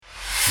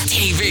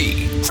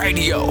TV,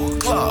 radio,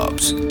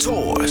 clubs,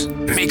 tours,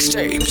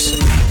 mixtapes,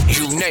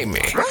 you name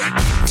it.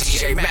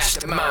 DJ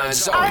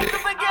Mastermind's on it.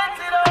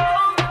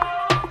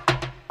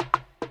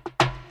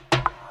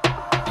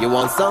 You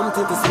want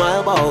something to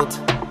smile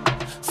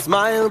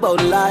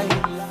about life.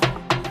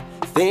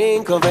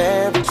 Think of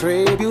every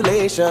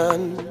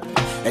tribulation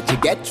that you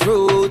get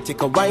through.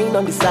 Take a wine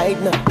on the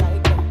side now.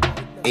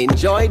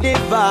 Enjoy the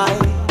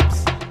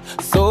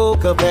vibes.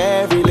 Soak up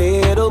every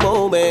little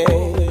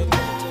moment.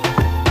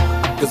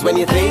 Cause when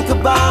you think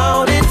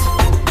about it,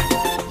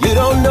 you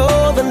don't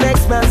know the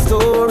next man's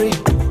story.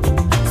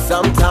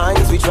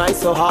 Sometimes we try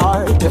so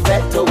hard to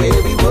fet away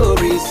we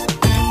worries,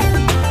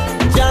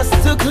 just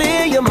to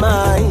clear your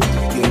mind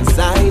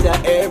inside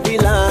of every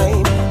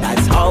line.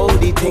 That's how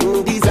the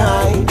thing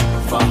designed.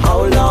 For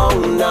how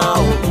long now?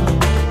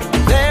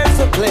 There's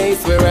a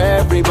place where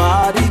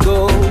everybody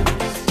goes.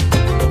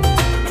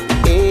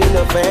 In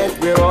a vent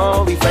where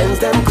all we friends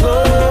them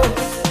close.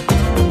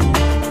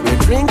 Where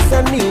drinks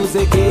and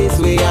music is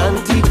the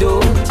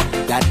antidote.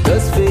 That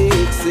does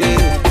fix it.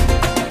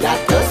 That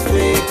does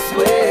fix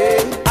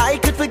it. I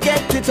could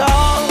forget it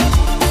all.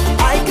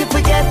 I could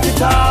forget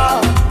it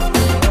all.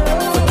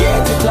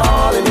 Forget it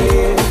all in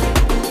here.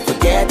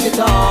 Forget it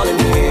all in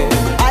here.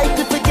 I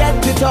could forget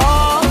it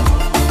all.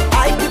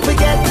 I could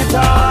forget it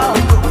all.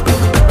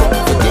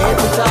 Forget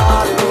it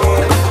all in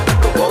here.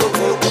 Won't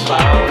think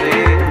about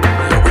it.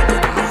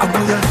 I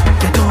wanna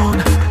get on,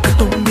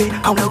 get on it.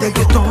 I wanna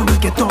get on,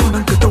 get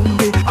on, get on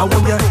it. I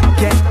wanna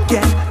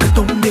get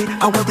on it.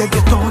 I wanna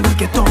get on,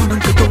 get on,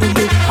 get on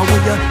it. I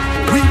wanna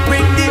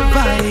bring the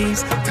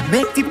vibes to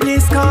make the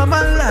place come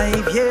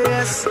alive.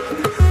 Yes,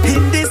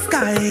 in the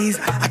skies,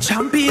 a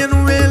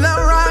champion will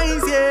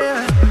arise.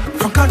 Yeah,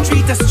 from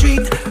country to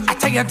street, I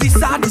tell you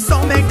this are the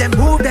song, make them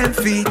move them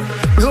feet.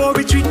 No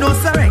retreat, no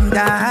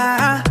surrender.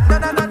 No,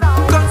 no, no,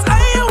 no. 'Cause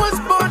I was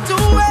born to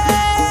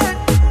win.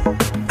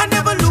 I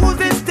never lose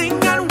this thing,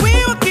 and we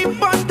will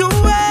keep on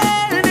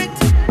doing it.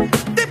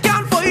 They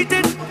can't fight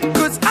it,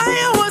 'cause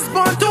I was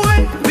born to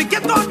win. We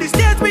get on the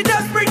stage, we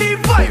just bring the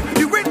vibe.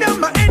 The rhythm,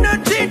 my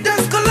energy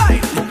just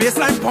collide. The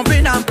bassline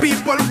pumping and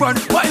people run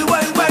wild,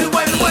 wild, wild,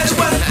 wild, wild,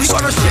 wild. We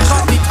gonna shake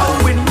up the town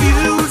with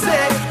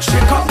music,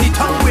 shake up the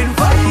town with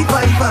vibe,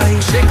 vibe,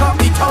 vibe. Shake up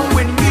the town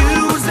with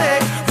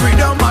music,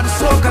 freedom and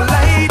soul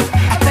collide.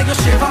 I tell you,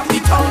 shake up the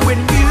town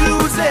with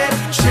music,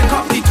 shake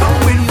up the town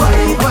with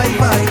vibe, vibe,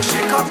 vibe.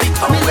 Shake up the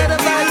town with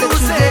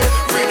music,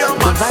 freedom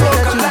and soul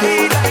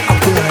collide.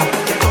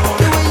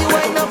 The way you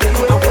wind up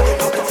your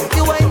waist,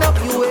 you wind up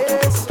your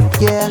waist.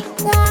 Yeah,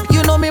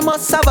 you know me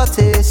must have a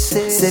taste.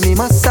 Say me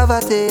must have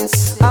a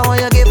taste. I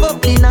want you give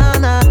up the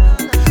nana.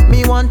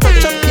 Me want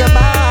touch up your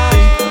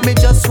body. Me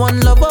just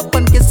want love up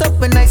and kiss up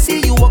when I see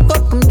you walk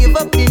up and give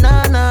up the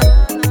nana.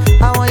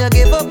 I want you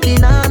give up the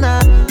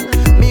nana.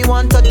 Me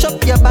want touch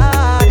up your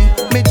body.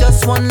 Me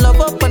just want love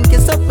up and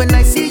kiss up when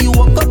I see you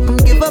walk up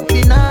and give up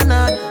the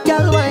nana.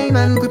 Girl, wine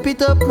and grip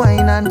it up,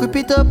 wine and grip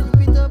it up.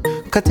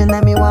 Cutting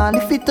at me want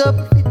lift it up.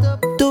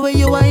 The way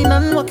you wine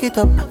and walk it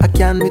up, I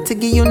can't wait to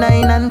give you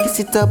 9 and kiss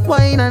it up.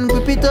 Wine and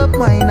grip it up,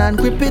 wine and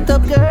grip it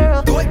up,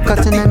 girl.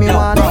 Cutting at me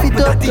want lift it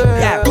up,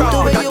 girl.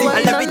 The way you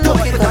wine and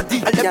walk it up,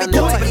 I can't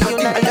wait to give you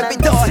 9 and kiss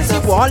it up. She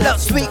want love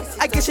sweet,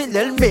 I guess she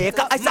little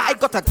maker. I said I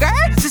got a girl,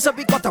 she said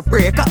we got a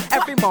breaker.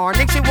 Every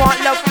morning she want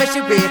love when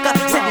she wake up.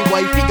 Said the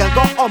wifey gon'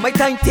 go all my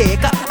time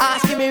taker.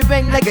 Asking me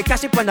ring like a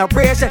cash up on a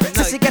ration.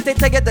 So she get it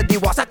tired that the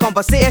was a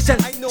conversation.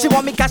 She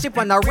want me cash up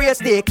on a real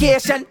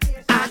staycation.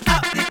 And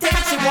up the thing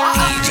she want,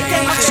 up the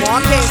thing she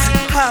want kiss,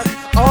 hug,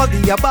 all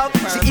the above.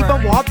 She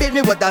even want build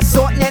me with a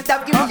sword and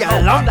that give me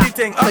a long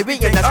thing. So we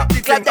in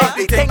the club,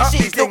 the thing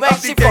she's doing,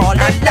 she fall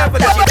in love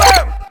with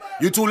her.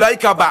 You too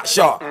like a back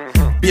shot.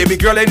 Baby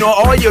girl, I know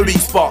all your weak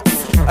spots.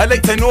 I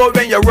like to know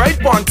when you're right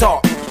on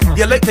top.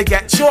 You like to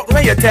get choked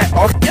when you tap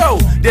off. Yo,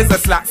 there's a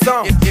slack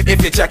song.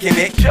 If you're checking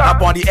it,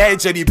 up on the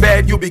edge of the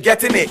bed, you'll be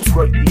getting it.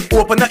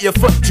 Open up your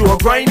foot, you'll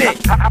grind it.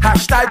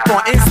 Hashtag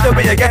on Insta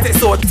when you get it.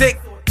 So tick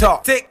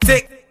tock, tick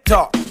tick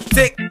tock,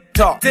 tick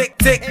tock, tick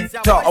tick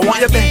tock. I want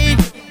your bang,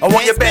 I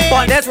want your bang.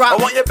 On this rock, I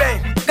want your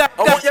bang,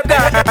 I want your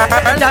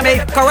bang. Tell me,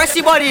 caress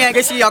your body and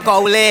get she a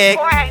go leg.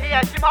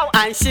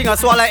 And she gon'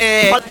 swallow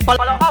it.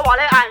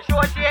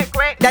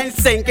 Then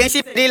sinking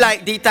she feel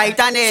like the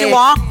Titanic. She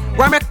want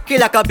run me kill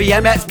like a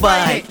BMX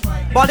bike.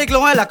 Body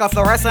glowing like a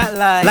fluorescent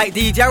light. Like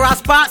DJ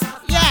Raspas.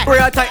 Yeah.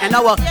 Real tight and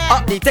now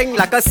up the thing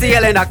like a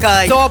seal in a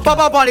kite. So pop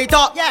up on the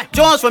top. Yeah.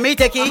 Jones for me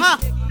take it.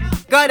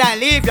 Good and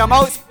leave your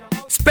mouth.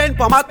 Spin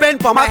for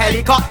my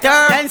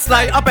helicopter. Then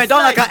slide up and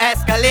down like an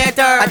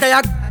escalator. I tell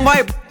ya,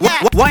 my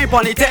wine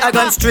pony take a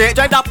gun straight.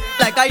 Drive up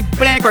like I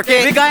playing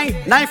cricket. We going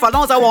 9 for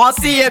longs, I wanna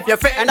see if you're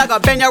fit. And I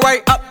got bend you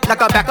right up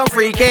like a back on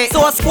free kick.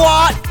 So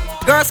squat,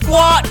 girl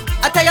squat.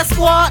 I tell ya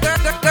squat,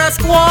 girl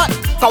squat.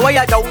 Cause when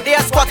you down there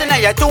squatting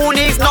and your 2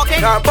 knees knocking.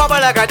 Girl bubble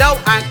like a dough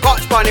and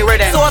catch pony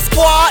rhythm. So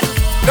squat,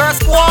 girl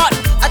squat.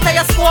 I tell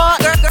ya squat,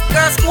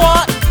 girl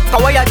squat.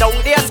 Cause when you down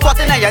there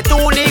squatting and your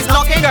 2 knees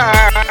knocking, girl.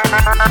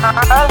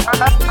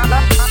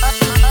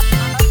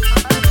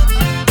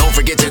 Don't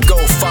forget to go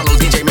follow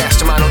DJ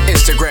Mastermind on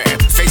Instagram,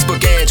 Facebook.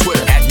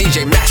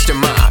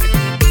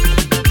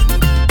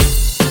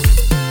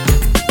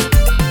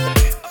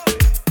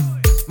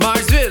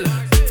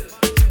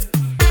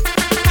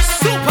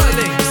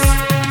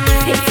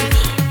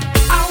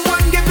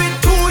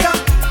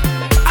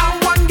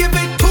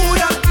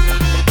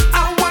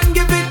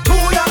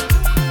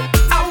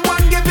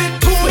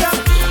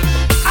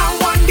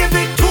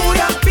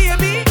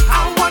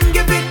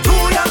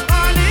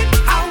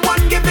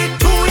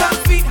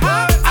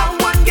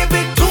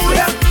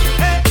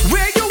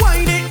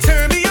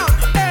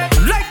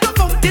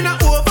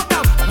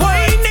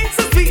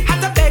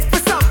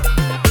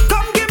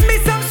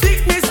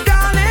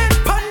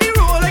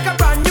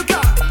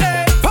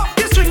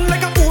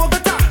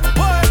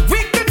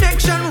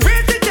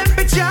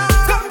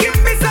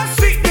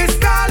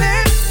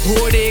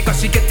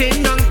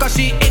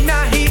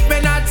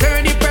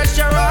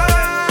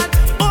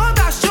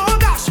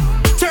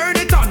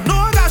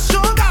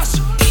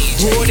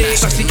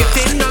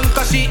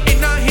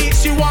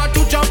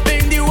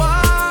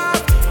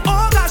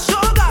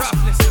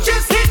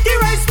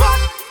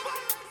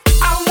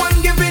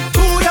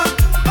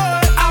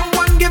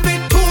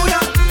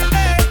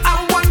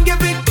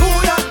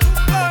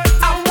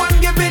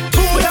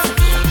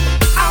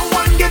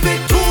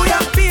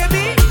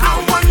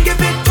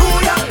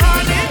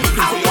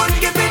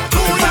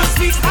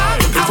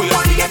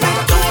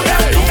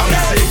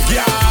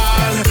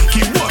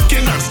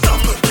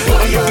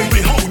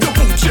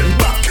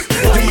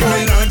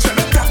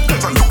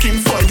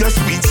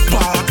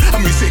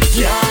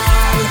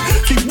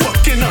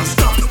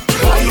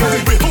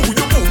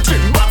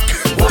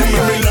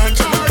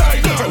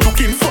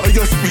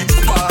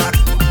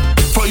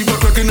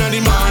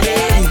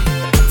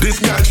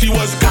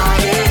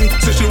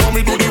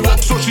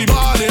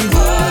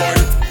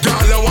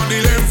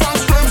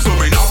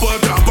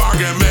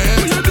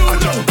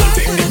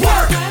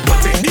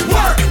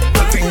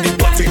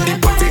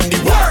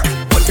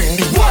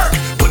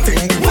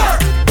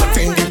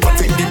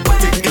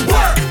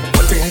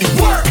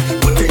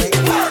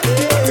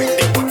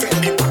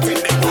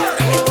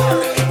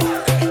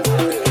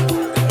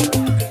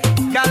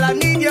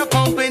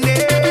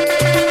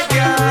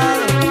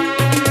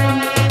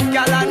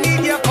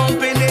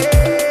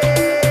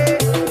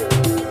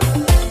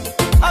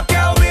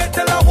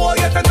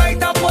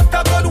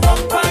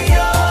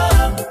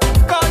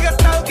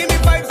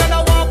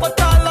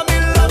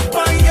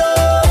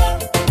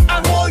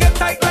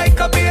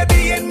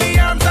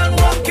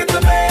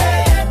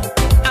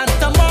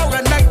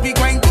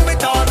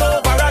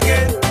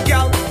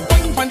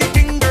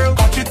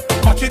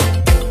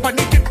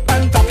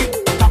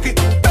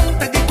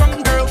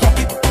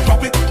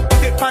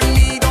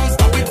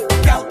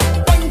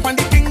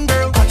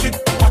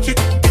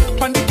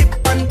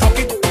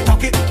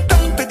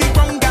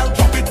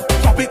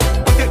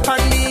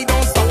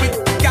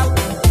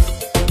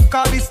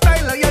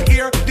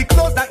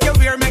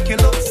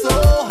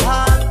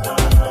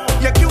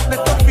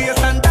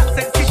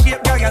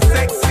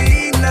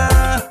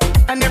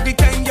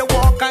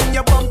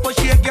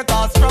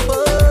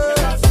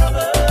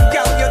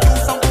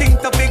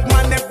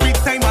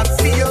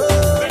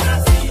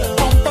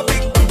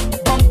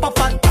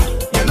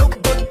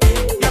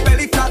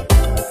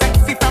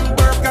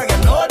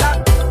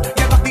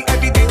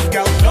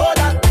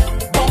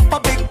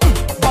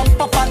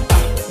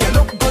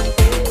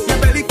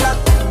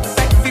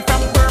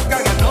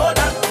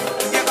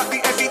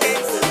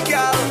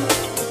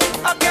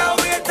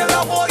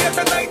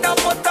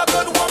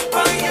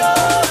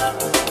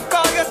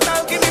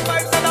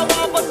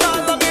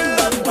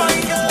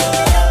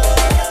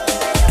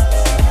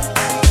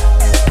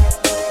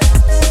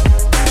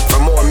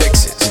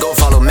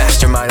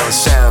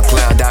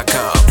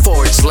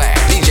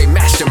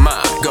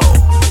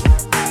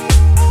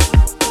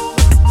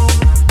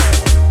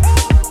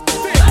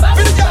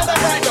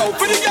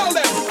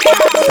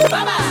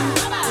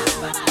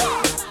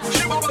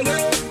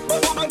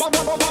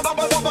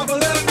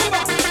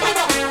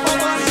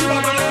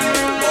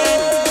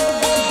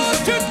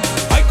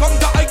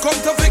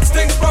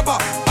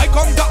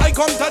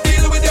 come to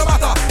deal with your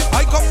matter.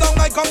 I come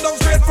down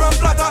straight from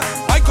platter.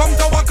 I come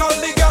to walk all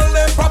the girl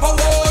them proper.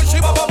 Whoa,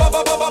 she bubbling.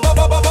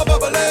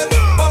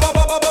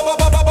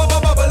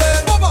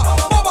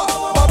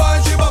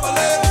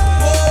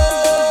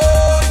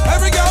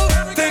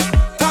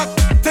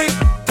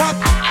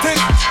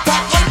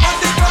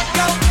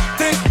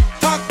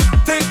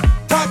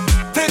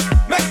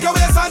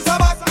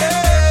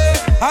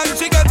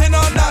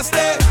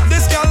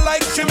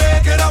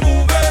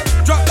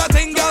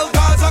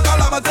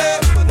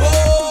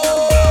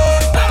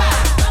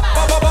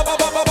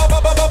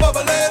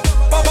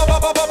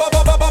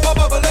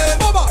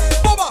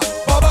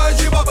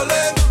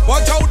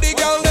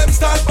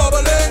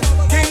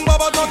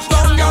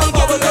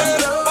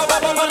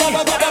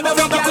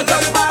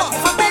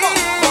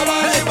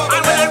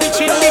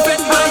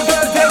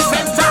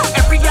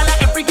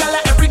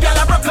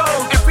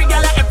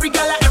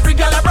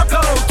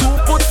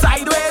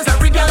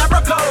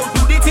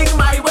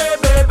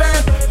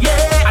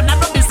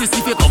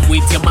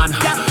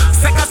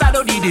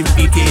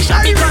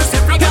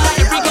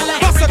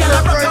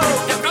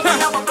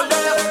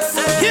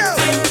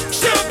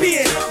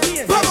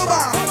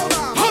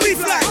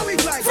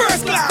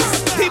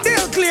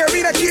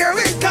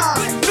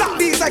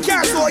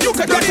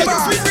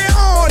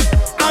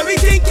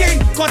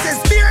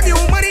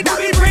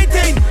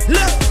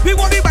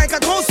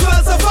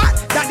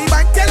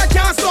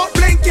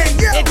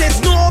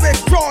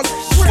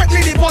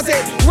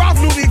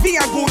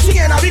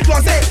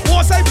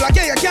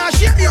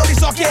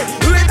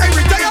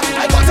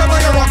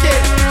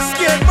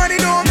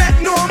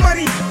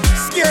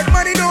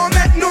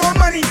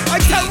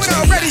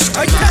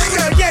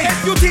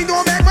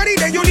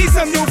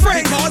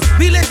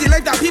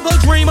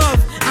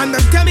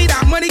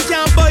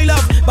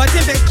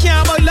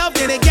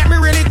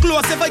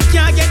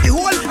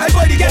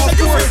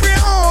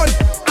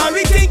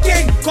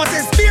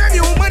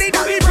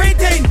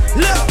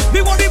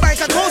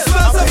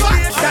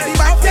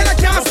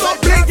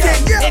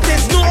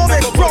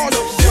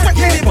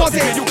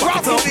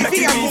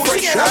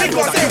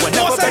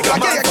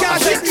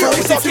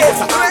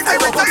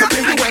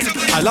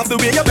 I love the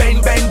way you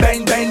bang, bang,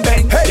 bang, bang,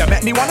 bang. Hey. You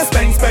make me wanna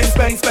spang, spang,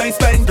 spang, spang,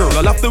 spang. Girl,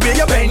 I love the way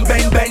you bang,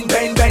 bang, bang,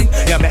 bang, bang.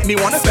 You make me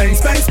wanna spang,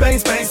 spang, spang,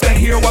 spang, spang.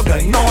 Hear what's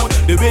going on.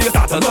 The way you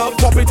start to love,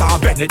 pop it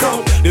and bend it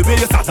down. The way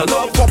you start to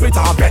love, pop it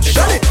and bend it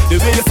down. The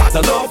way you start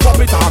to love, pop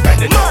it and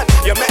bend it down.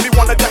 You make me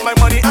wanna take my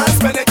money and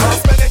spend it,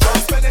 spend it,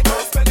 spend it,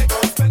 spend it,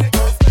 spend it,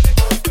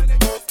 spend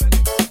it.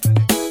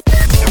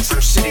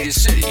 From city to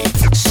city,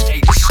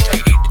 state to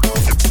state,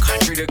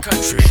 country to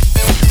country,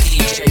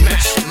 DJ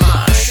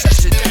Mastermind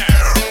shuts it down.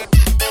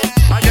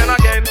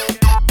 Again,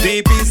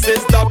 DP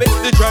says stop it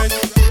the trend.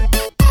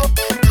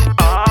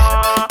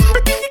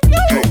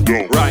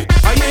 Right,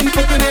 I ain't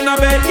putting in a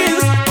bed is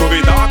could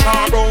be dark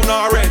or brown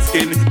or red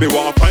skin. Me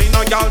want find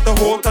a girl to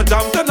hold to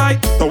jam tonight.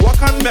 To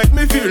walk and make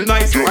me feel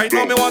nice. Right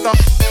now me want to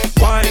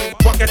wine,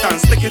 walk it and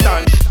stick it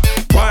on.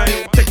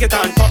 Wine, take it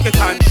and tuck it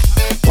on.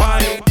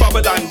 Wine,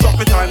 bubble and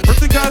drop it on.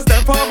 Pretty girls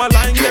them for my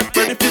line, get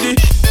ready for the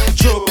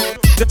show.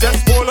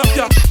 Just hold up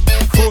your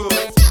foot.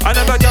 I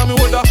never got me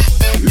with a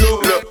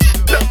look.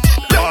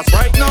 Cause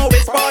right now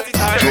it's party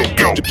time.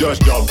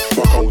 Just jump,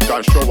 walk out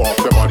and show off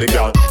the body,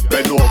 girl.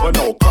 Bend over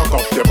now, cock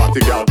up the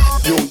body, girl.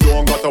 You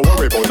don't got to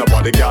worry about the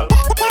body, girl.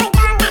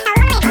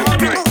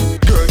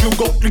 Girl, you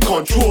got the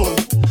control.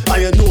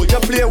 I know you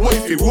play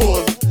wifey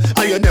role.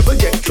 I never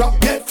get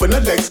trapped yet for the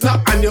leg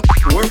snap. And you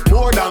work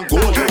more than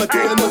gold. I'ma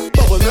tell you no,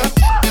 bubble up,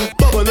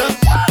 bubble up,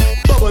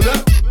 bubble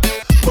up.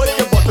 Put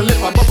your bottle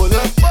lip and bubble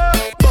up,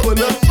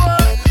 bubble up.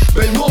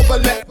 Bend over,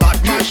 let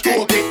bad man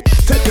stroke it.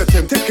 Take your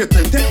time, take your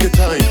time, take your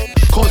time.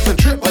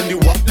 Concentrate on the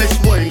watless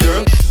wine,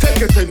 girl. Take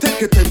your time, take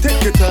your time,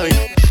 take your time.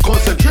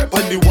 Concentrate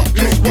on the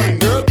watless wine,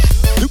 girl.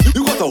 You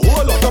got a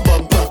whole lot of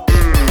bumper.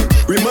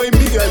 Remind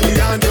me of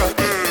Leandra.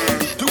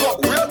 You got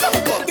real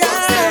bumper.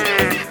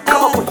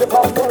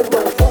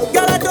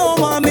 Girl, I don't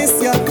wanna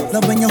miss ya.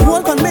 Love when you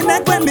hold on me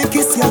neck when me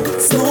kiss ya.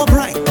 Slow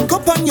grind,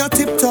 cup on your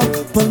tip top.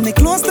 Pull me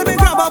close to me,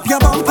 grab up your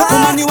bumper.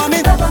 Woman, you want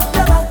me?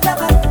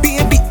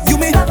 Baby, you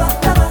me?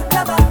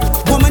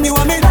 Woman, you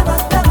want me?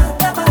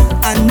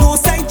 And no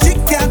side chick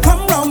can't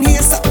come round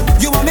here, so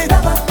you want me?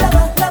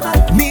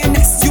 Me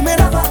next, you me?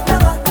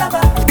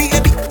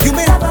 Baby, you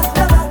me?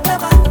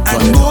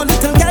 And no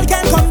little girl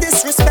can come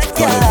disrespect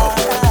ya.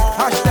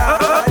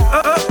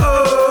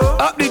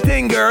 Up the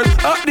thing, girl.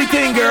 Up the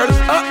thing, girl.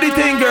 Up the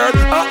thing, girl.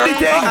 Up the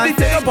thing. And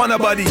sit up on a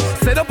body.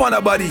 Sit up on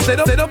a body. Sit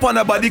up on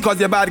a body, cause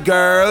you're bad,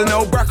 girl.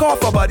 No, break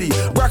off a body.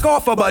 Break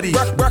off a body.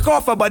 Break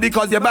off a body,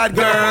 cause you're bad,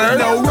 girl.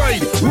 No,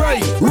 right,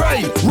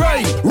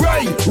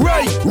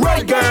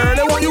 girl.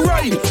 I want you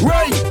right,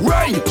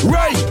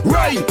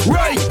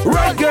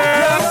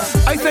 girl.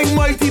 I think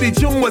Mighty the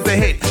tune was a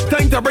hit.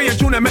 Time to bring a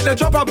tune and make the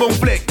chopper boom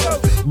flick.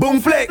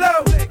 Boom flick,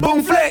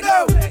 boom flick,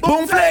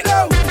 boom flick,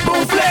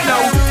 boom flick.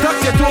 Now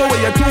touch your toe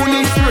with your two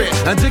knees straight.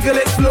 And jiggle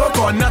it slow,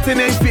 cause nothing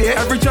ain't fair.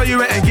 Every show you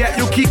rent and get,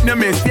 you keep no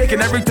mistake.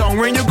 And every tongue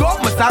when you go,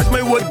 massage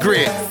my wood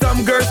great.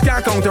 Some girls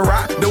can't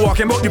counteract. They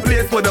walking about the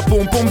place with a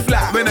boom boom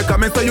slap. When they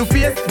come into your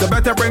face, they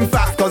better bring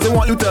fast. Cause they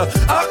want you to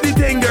up the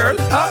thing, girl,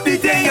 up the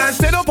thing. And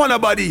sit up on a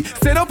body,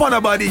 sit up on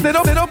a body, sit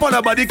up on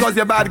a body cause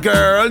you're bad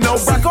girl. No,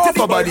 break off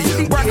a body,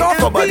 break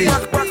off a body,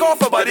 break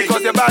off a body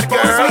cause you're bad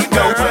girl.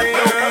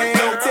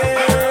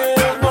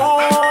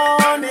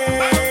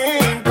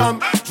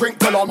 Drink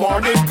till the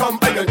morning come,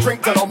 I will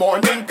drink till the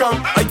morning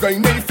come. I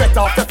going need fete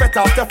after fete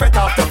after fete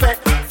after fete,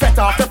 fete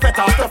after fete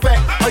after fete.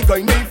 I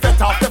going need fete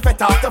after fete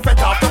after fete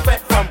after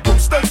fete. From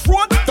Boosters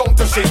Road down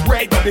to Shade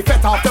Red, there'll be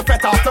fete after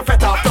fete after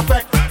fete after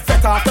fete,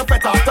 fete after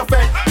fete after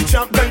fete. The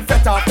champ going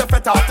fete after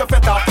fete after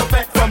fete after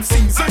fete. From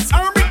Caesar's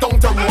Army down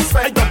to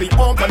Roosevelt, there'll be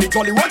on the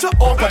Jolly Roger,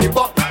 on the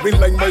buck. We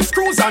line my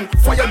screws and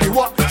fire the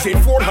rock. Shade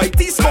 4 high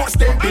T-Sports,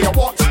 then be a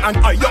watch. And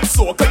I up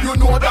so, cause you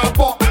know that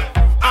buck.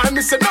 I'm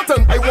missing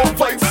nothing, I want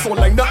vibes. So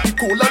line up the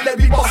cool and let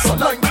me bust a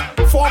line.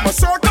 Form a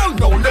circle,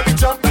 now let me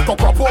jump. Cup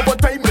up over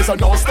time is a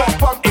non-stop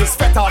pump. It's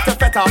fete after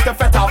fete after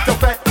fete after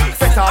fete,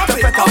 fete after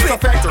fete after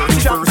fete.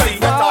 Jump like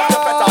fete after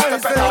fete after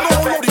fete after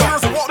fete.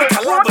 Girls want to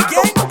collab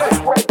again.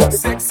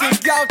 Sexy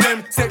gal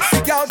them,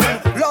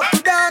 love to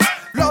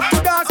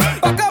dance.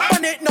 Back up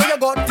on it, now you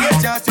got the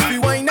chance. If you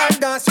wine and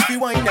dance, I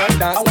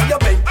want you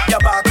bend your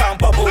back and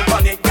bubble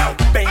on it, now.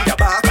 Bend your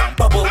back and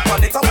bubble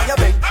on it. I want you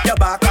bend your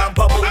back and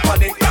bubble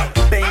on it, now.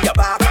 Bend your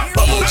back and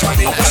bubble on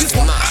it. I want you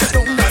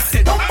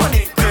sit down on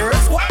it,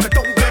 girls. Walk it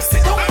down there,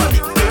 sit down on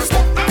it, girls.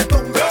 Walk it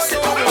down there, sit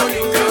down on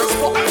it, girls.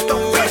 Walk it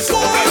down there, sit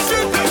down on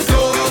it.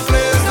 No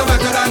place no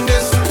better than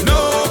this. No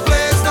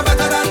place no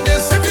better than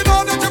this. If you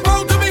know that you're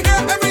proud to be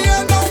here every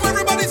year, now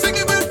everybody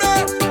singing with me.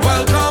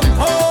 Welcome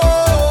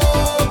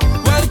home.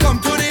 Welcome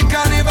to the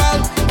carnival.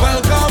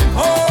 Welcome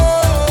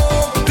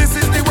home. This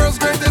is the world's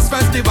greatest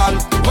festival.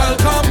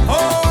 Welcome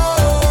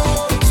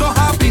home. So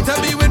happy to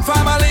be with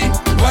family.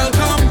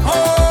 Welcome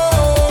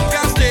home.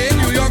 Can't stay in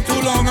New York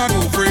too long and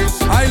go freeze.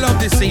 I love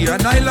the sea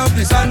and I love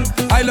the sun.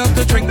 I love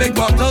to drink big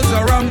bottles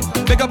of rum.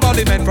 Big up all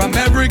the men from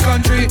every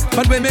country,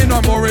 but women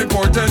are more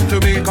important to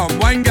me. Come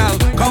wine, gal,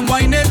 come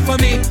wine it for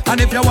me.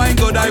 And if you wine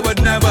good, I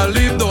would never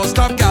leave. Don't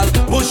stop, gal,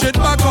 push it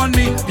back on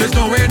me. There's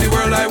nowhere in the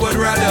world I would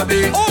rather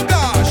be. Oh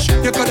gosh,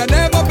 you coulda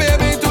never pay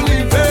me to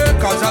leave here,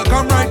 cause I'll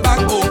come right back,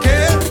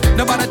 okay?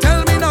 Nobody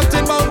tell me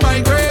nothing about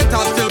my great,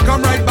 I'll still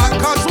come right back.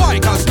 Cause why?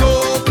 Cause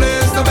no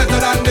place no better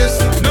than this.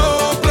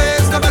 No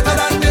place no better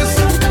than this.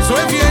 So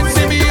if you ain't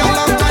see me a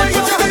long time,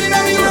 put your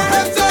hand in your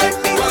head tight.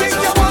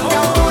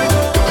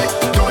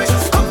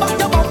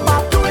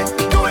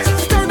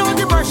 Turn on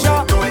the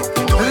pressure,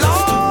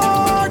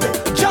 Lord.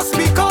 Just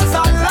because I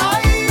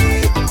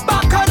lie,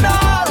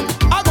 bacchanal,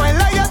 I'm gonna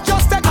lie, you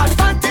just take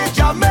advantage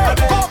of me.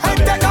 Go and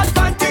take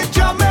advantage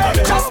of me.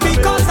 Just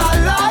because I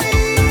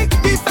lie,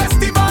 the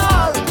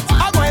festival,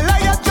 I'm gonna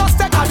lie, you just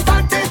take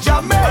advantage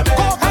of me.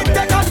 Go and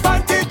take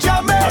advantage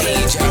of me.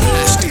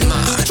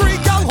 Three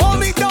girls hold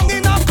me down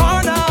in a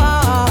corner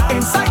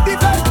inside the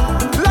bed,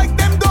 like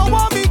them don't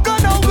want me go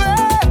nowhere.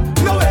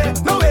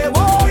 No way,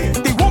 boy.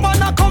 The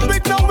woman I come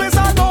with now is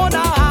a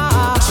donor.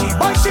 She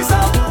by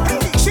herself,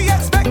 she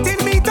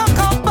expecting me to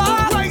come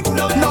back. Right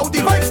now the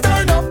vibes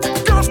turn up,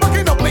 girls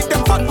backing up, make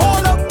them fat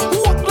hold up.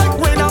 Walk like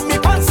rain on me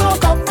pants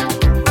soak up,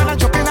 and I'm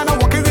joking and I'm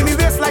walking in the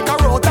waist like a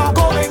rotor,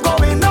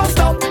 going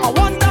non-stop. I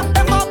wonder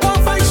if I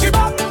won't find she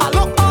back. I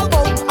look all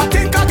out, I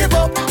think I give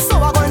up, so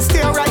I go and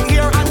stay right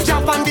here and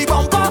jump on the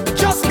bumper.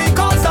 Just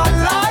because I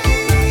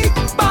lie,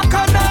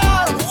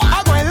 bacchanal,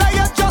 I'm gonna lie,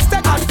 you just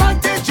take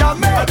advantage of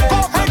me. Go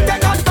and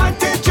take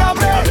advantage of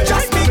me.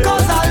 Just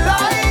because I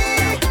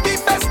lie, the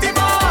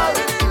festival,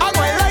 I'm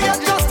gonna lie, you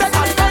just take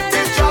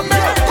advantage of me.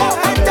 Go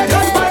and take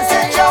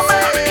advantage of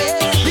me.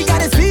 We got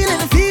this feeling,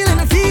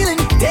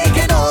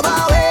 taking over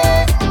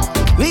way.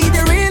 We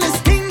the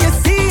realest thing you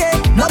see,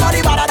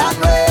 nobody better than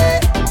we.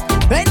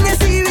 When you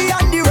see we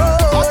on the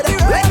road,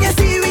 when you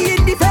see we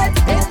in the fed,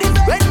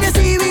 when you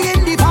see we in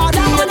the party,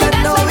 you don't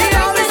know we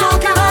always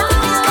talking about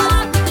this.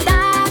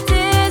 That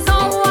is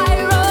how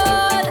I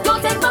roll.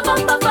 Don't take my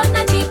bumper from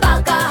the cheap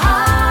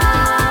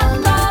alcohol.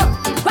 No,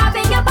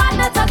 grabbing your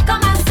partner to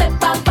come and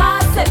sip and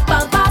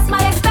pass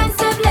my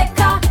expensive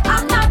liquor.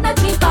 I'm not the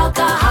cheap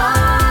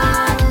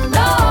alcohol.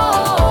 No,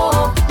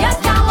 you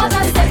can't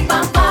wanna sip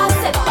and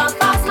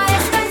pass my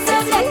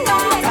expensive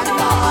liquor. Thank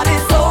God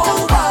it's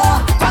over.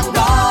 Thank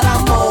God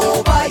I'm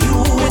over you.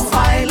 It's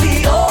finally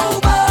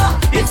over.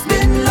 It's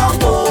been long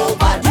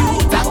overdue.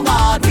 Thank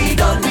God we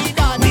done.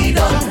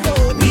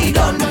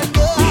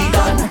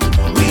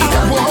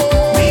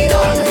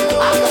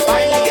 I'm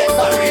finally get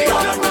sorry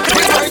done.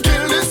 We gon'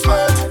 kill this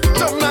sweat.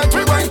 Tonight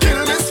we gon'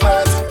 kill this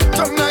sweat.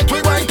 Tonight we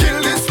gon' kill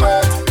this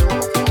sweat.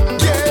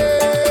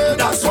 Yeah,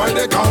 that's why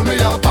they call me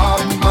a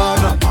bad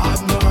man.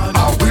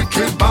 A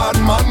wicked bad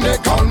man. They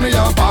call me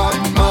a bad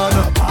man.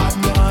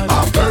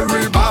 A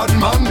very bad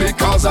man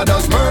because I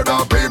just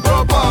murder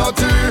people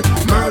party,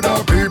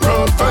 murder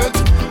people fete,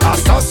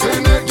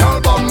 assassinate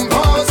y'all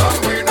bumpers,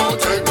 and we don't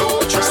take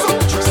no chance.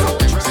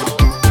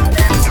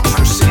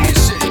 City to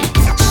city,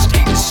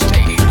 state to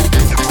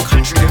state.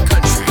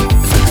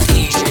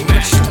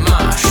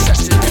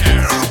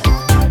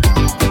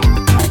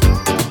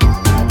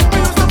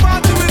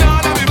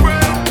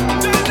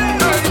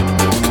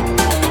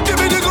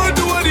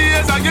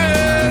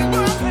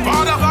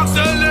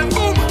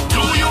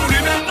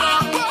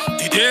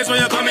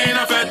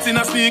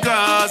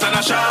 sneakers and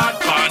a short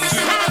pants.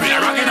 With a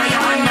rock in your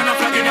hand and a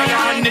flag in your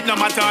hand, it no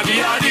matter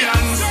the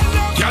audience.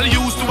 Girl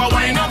used to a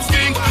wind up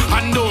stink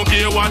and don't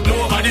care what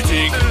nobody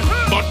think.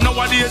 But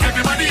nowadays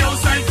everybody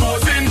outside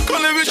posing.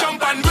 Call me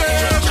champagne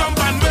wave,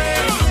 champagne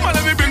wave. Well,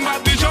 let me bring back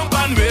the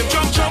champagne wave,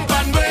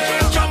 champagne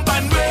wave,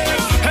 champagne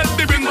wave. Help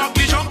me bring back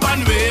the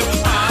champagne wave.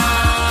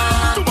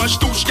 Too much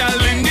touche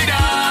girl in the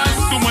dance,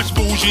 too much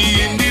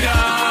bougie in the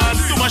dance,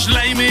 too much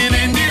lime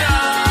in the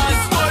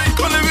dance. Boy,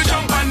 call me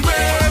champagne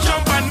wave,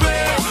 champagne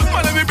wave.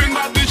 Well, let me bring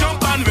back the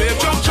champagne wave,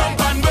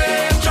 champagne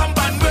wave,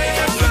 champagne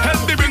wave.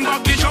 Help me bring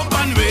back the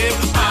champagne wave.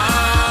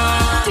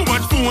 Too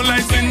much phone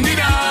lights in the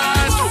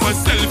dance, too much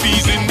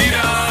selfies in the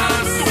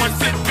dance, too much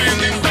set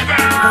feelings.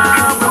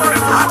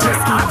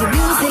 Just keep the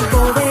music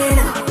going.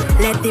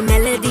 Let the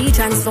melody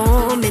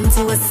transform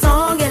into a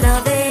song you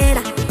love it.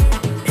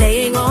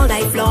 Playing all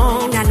night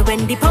long, and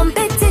when they pump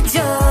it to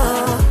you,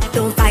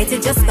 don't fight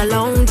it, just go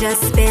along,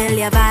 just feel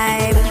your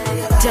vibe.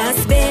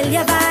 Just feel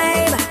your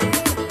vibe.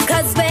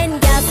 Cause when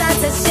girls start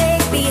to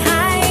shake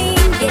behind,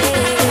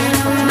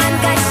 yeah, man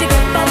got you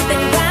grip up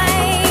and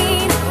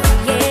grind,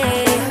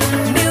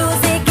 yeah.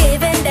 Music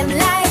giving them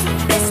life,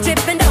 they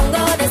stripping down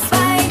all this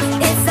fight.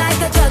 It's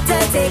like a drug to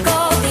take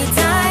all the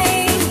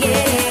time,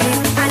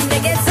 yeah. And they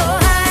get so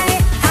high,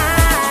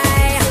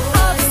 high,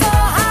 up so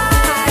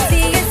high.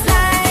 See it's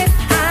life,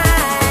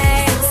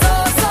 high, so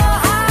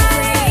high,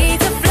 ready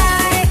to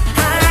fly,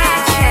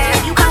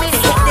 high. You got me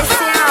hit this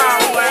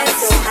sound,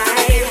 so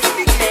high,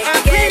 they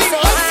get so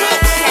high.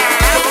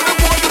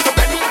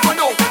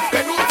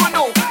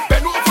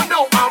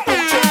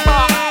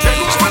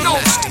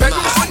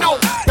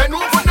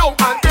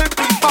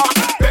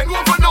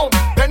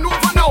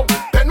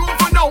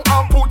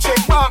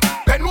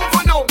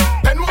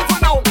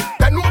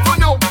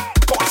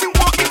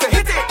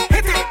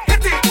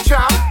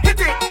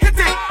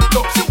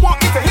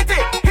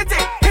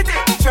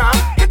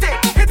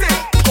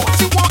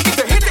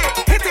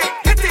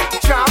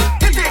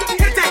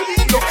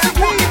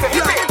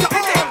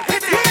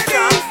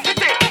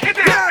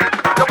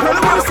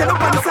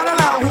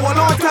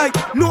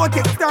 No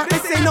kickstart,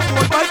 this ain't no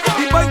old bike.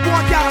 The bike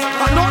walk gas,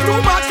 but not too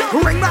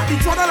much. Ring back the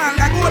throttle and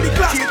like all the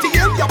class.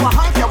 KTM,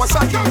 Yamaha,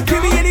 Kawasaki.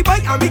 Give me any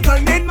bike and we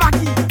can name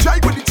Mackie.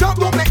 Drive with the top,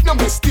 don't make no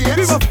mistakes.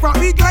 We will front,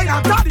 we glide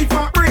and top the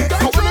front brake.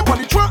 Go up on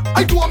the truck,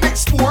 I do a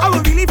mix sport. I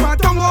will really from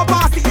Tonga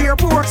past the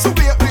airport. So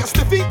wait,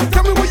 Stiffy,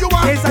 tell me where you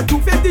are. It's a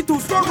 252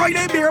 store right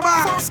in beer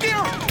bar.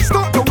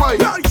 Start the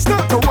ride,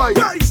 start the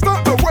ride,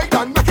 start the ride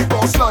and make it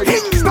all slide.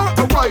 Start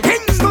the ride,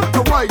 start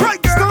the ride,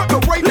 start the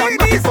ride and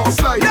make it all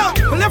slide.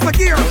 We'll lift a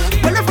gear,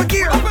 we'll lift a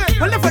gear,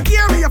 we'll lift a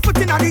gear with your foot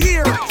in the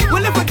air.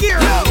 We'll lift a gear,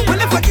 we'll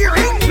lift a gear.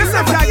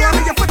 Listen to that girl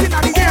with your foot in the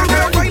air.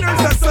 Girl, riders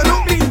just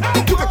salute me.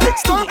 You can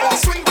kickstart or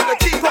swing with a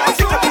key. Cross,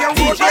 you can be a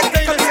road right,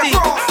 you can be a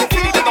cross. If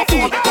you need to go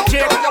forward, don't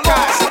get on your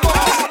loss.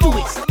 Do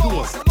it, do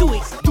it, do it, do it, do it, do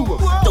it,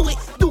 do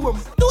it,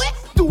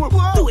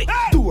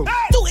 do it, do it, do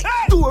it, do it, do it,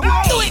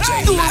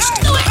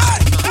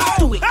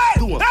 do it,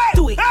 do it,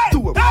 do it,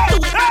 do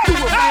it.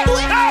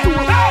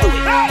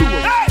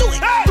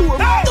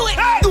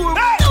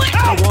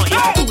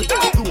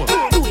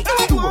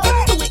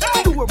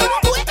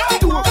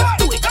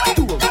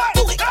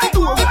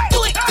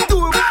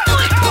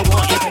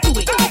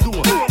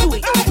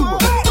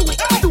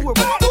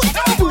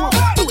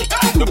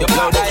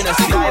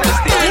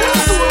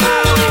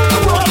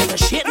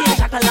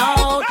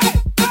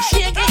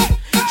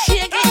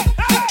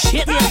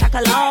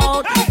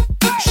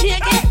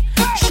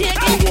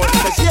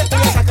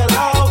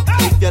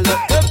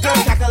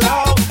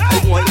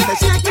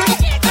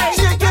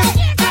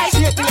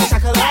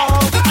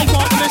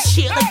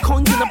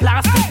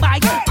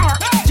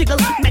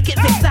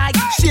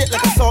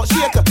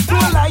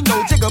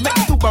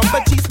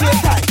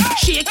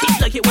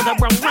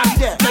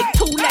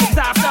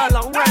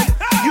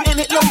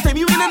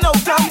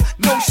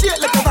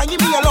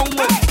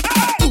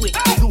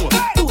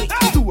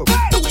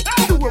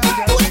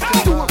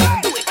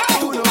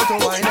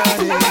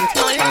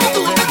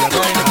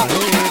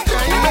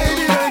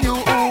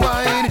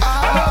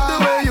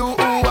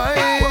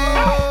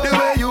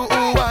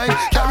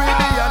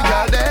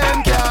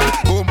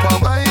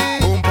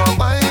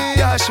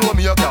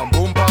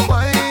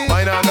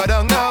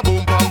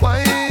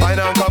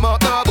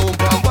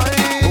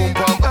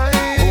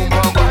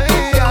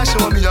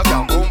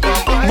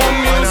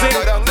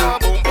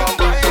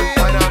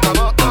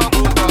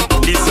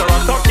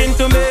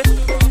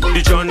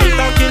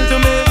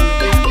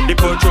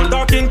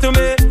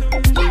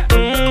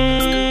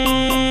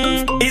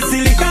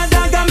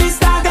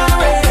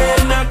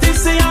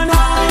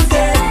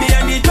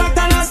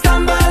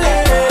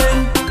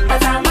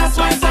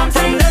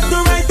 From left to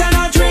right and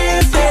a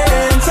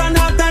drifting. So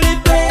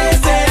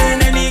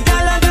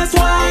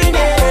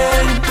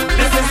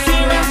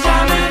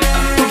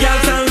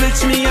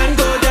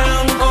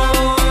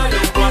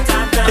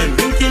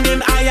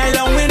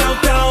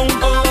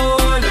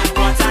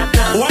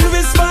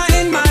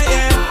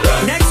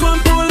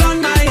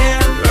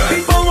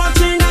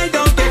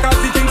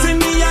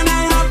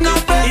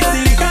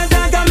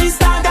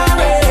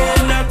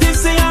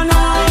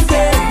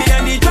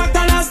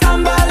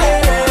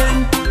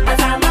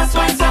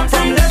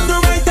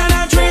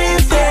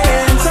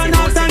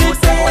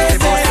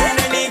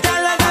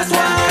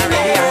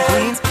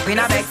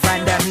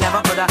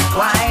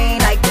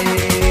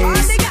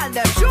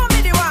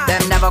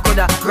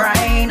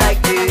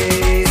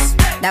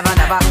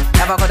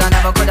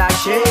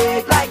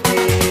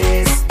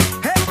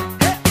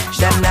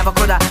never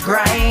coulda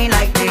grind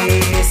like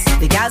this.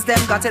 The girls them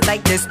got it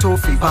like this, 2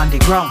 feet on the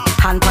ground.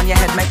 Hand on your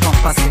head, make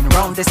bumper spin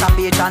round. This a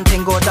beat and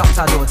thing go down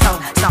to low town.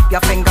 Snap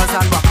your fingers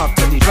and rock up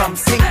to the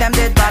drums. Think them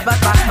did bad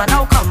but bash, but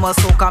now come a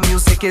soca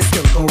music is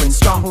still going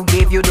strong. Who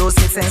gave you those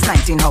hits since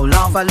 19 how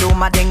long? Follow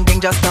my ding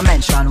ding just to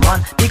mention one.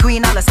 The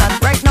Queen Alison,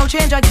 right now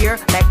change a gear.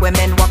 Make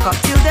women walk up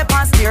till they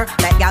pass here.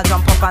 Let y'all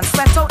jump up and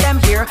sweat out them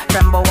here.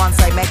 Tremble one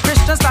side, make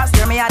Christians start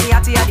steer me at the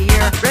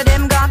ear.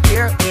 Rhythm got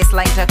clear,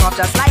 baseline take off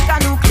just like a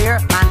nuclear.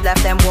 Man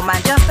left them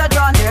woman just a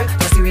draw near.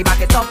 Just see we back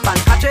it up and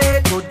catch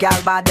it. Good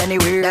gal bad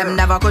anywhere. Them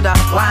never coulda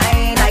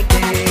whine like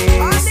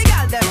this. All the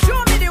gal them show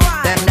me the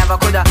wine. Them never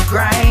coulda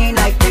grind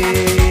like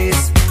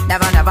this.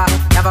 Never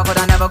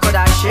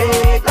coulda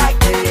shake like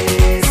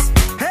this.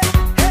 Hey,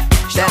 hey.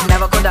 Them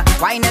never coulda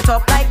wind it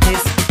up like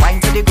this.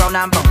 Wind to the ground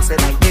and bounce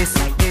it like this,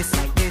 like this,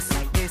 like this,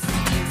 like this,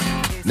 like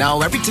this.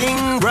 Now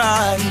everything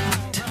right,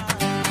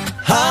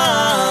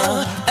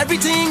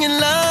 everything in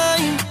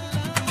line.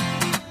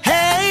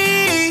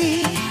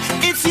 Hey,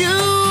 it's you.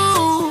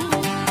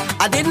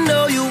 I didn't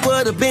know you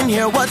would have been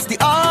here. What's the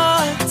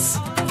odds?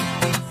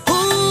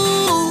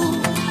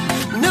 Ooh,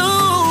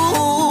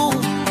 no.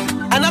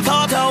 And I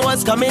thought I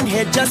was coming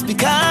here just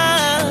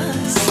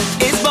because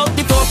it's about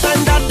the fourth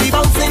time that we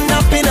bouncing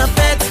up in a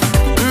bed.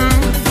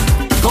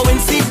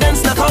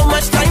 Coincidence, not how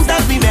much times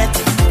that we met.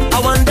 I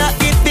wonder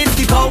if it's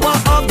the power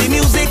of the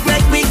music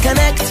make we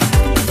connect.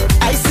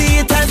 I see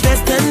it as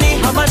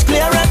destiny. How much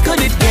clearer could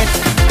it get?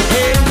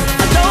 Hey,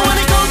 I don't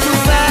wanna go too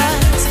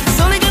fast.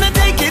 It's only gonna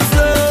take it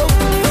slow.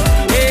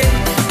 Hey,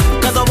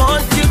 'cause I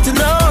want you to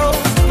know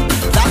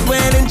that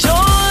when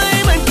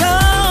enjoyment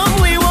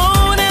comes, we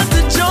won't have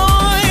to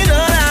join the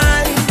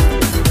line.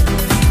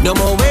 No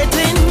more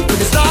waiting for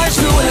the stars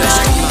to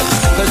align,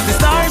 'cause the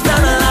stars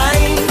don't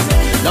align.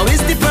 Now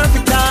is the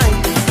perfect time.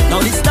 Now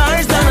the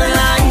stars don't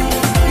align.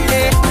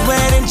 Hey,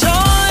 when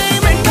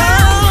enjoyment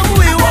comes,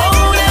 we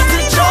won't have to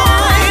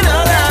join the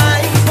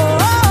line.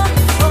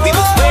 We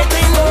was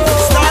waiting for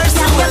the stars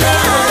to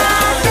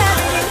align.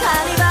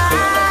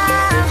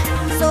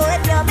 So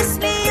if you miss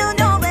me, you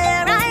know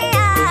where I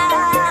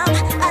am.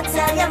 I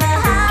tell you my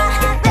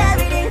heart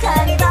buried in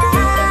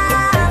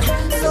Carnival.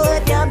 So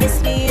if you miss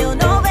me, you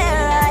know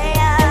where I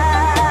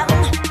am.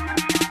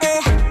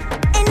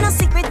 Ain't no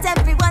secret,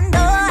 everyone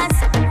knows.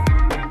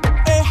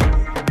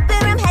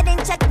 Where I'm heading,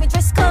 check me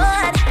dress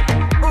code.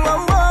 Whoa,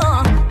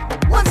 whoa.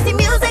 Once the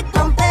music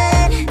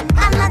pumping,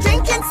 I'm not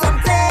drinking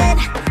something.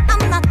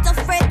 I'm not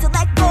afraid to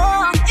let go.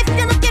 If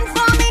you're looking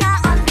for me,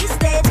 I'm on the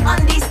stage,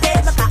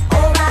 look at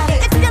O'Reilly.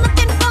 If you're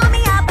looking for me,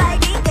 I'm by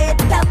the gate,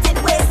 pelted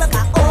ways, look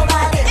at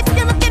O'Reilly. If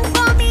you're looking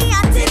for me,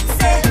 I'm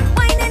tipsy,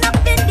 winding up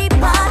in the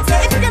party.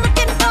 If you're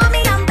looking for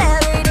me, I'm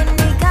buried in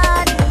the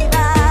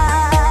carnival.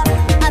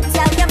 I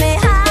tell you my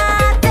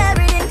heart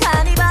buried in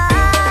carnival.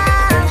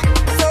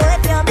 So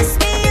if you miss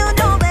me, you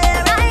know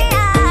where I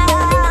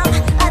am.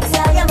 I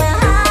tell you my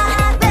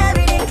heart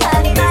buried in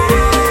carnival.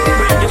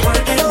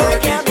 So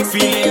if you miss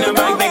me, you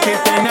know where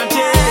I am.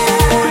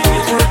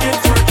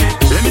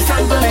 Let me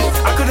sample it,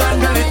 I could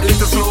handle it.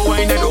 Little slow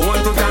wine, I don't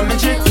want to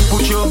damage it.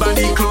 Put your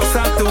body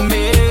closer to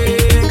me.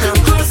 Come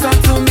closer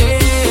to me.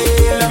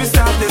 Let me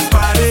start this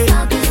party.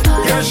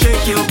 Girl,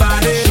 shake your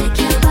body.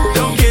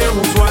 Don't care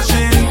who's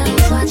watching.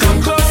 Come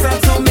closer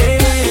to me.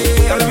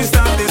 Let me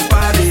start this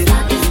party.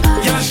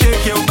 Girl,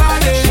 shake your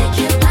body.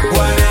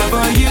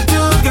 Whatever you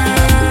do,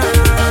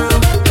 girl.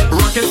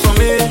 Rock it for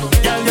me.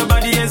 Girl, your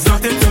body is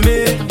nothing to me.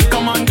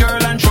 Come on,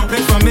 girl, and drop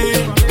it for me.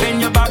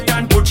 Bend your back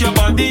and put your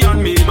body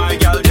on me. My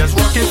girl, just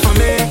rock it for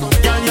me.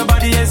 Girl, your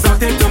body is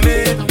nothing to me.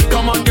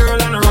 Come on,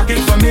 girl, and rock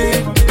it for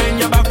me. Bend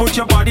your back, put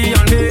your body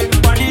on me.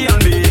 Body on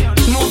me.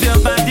 Move your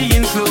body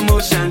in slow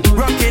motion.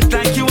 Rock it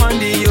like you on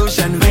the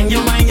ocean. When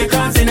you wind, you're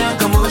causing a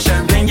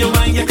commotion. When you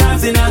wind, you're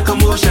causing a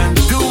commotion.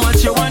 Do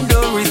what you want,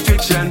 no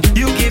restriction.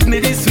 You give me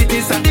the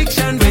sweetest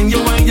addiction. When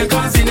you wind, you're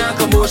causing a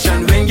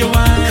commotion. When you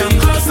wind, come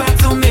closer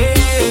to me.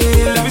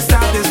 Let me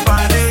start this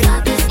party.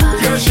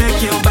 Girl,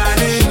 shake your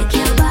body.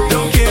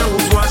 Don't care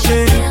who's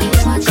watching.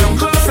 Come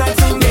closer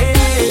to me.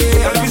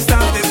 Let me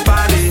start this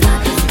party.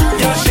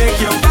 Girl, shake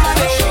your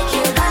body.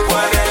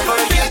 Whatever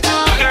you do,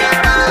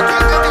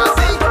 girl.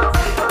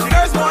 The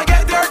girls wanna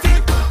get dirty.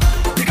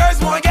 The girls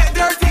wanna get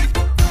dirty.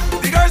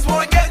 The girls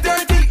wanna get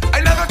dirty. I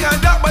never can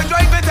duck but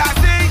drive it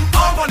taxi.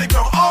 All on the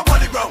ground, all on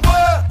the ground.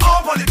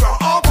 All on the ground,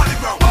 all on the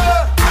ground.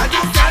 I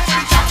just catch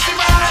the taxi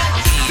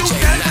man.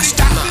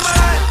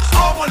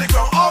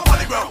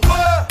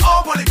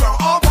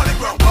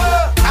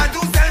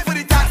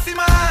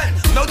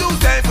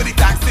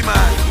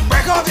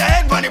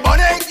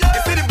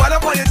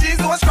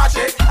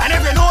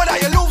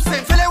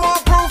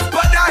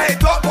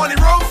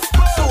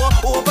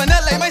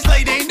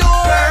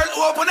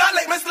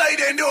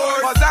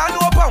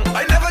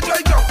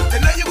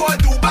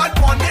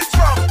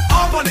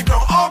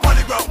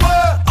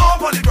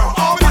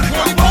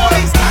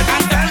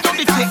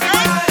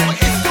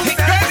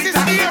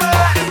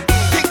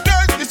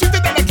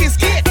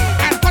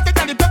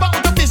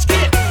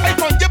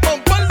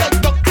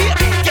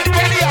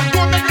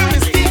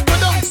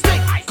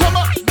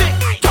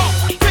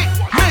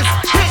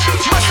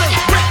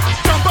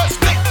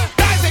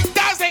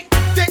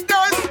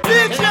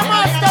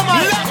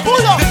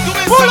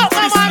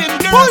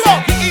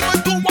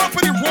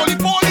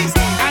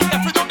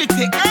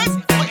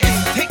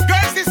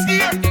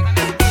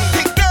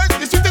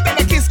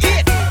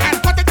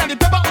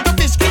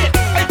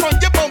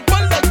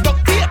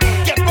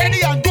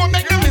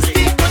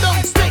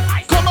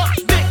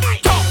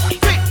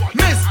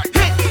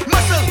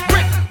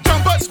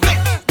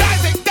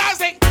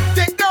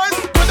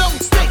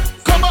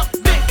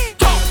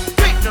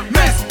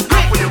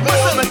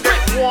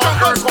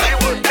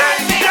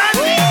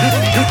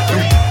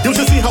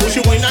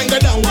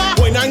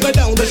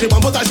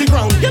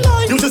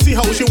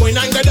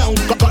 and go down.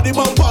 Got the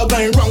bumper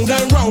going round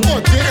and round. Oh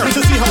dear. You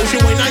should see how she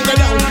wine and go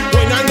down.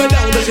 Wine and go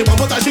down. Then she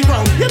bump out she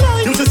ground.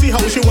 You should see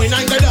how she wine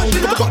and go down.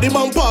 Got the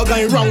bumper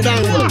going round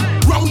and round.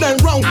 Round and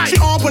round. She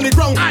up on the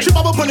ground. She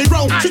bubble on the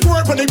ground. She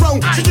twerk on the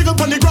ground. She jiggle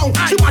on the ground.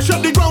 She mash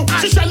up the ground.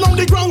 She shell on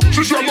the ground.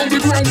 She shell on the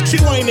ground. She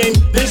whining.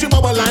 Then she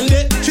bubble and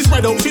it. She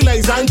spread out. She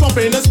lays and jump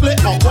in a split.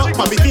 Up up.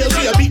 Bobby feel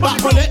she a beat back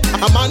on it.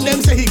 A man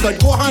them say he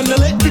could go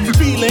handle it.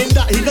 Feeling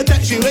that he could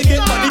text you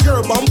again. But the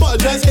girl bumper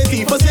just hit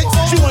he for 6.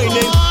 She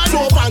whining.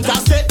 So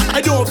fantastic.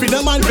 I don't feel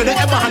the man could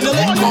ever handle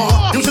it.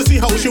 You should see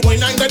how she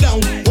whine and go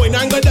down. Whine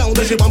and go down.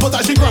 Then she bump out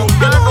she ground.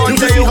 You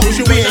should see how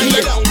she whine and go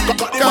down.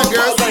 Got the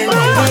bumper going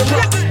round and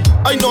round.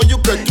 I know you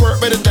could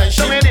twerk better than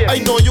she. I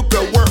know you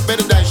could work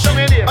better than she.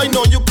 I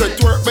know you could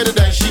twerk better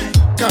than she.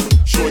 Come,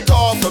 show it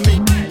all for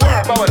me.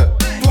 Twerk, twerk,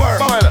 twerk,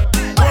 twerk,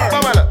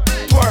 twerk,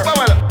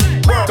 twerk,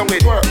 don't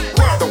wait, twerk,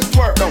 don't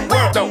twerk, don't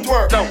work, don't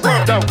twerk, don't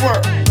work, don't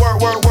work, work,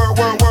 work, work,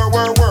 work, work,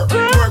 work, work,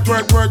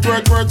 twerk, twerk,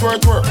 twerk, twerk, twerk,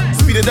 twerk.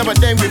 Speed it up and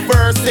then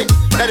reverse it.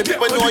 Let the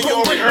people know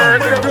you're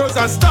rehearsed. When the girls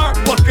are start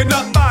walking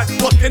up bad,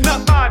 walking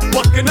up bad,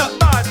 walking up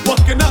bad,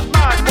 walking up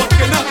bad,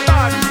 walking up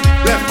bad.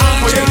 Left arm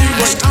for your leave,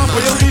 right arm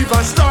for your leave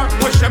and start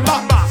push him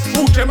up back,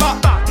 push him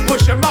up back,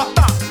 push him up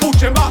back,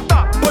 push him up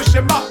back, push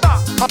him up back.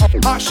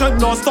 Action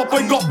non-stop,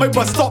 I got my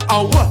bus stop.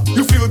 And what?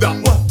 You feel that?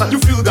 What? You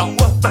feel that?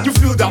 What? You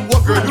feel that?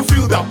 What, girl? You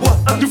feel that?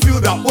 What? You feel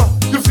that? What?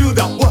 You feel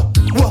that? What?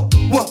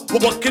 What?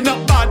 Walking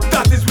up bad,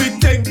 that is we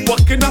thing.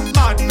 Walking up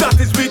mad, that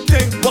is we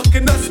thing.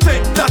 Walking up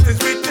stick, that is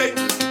we thing.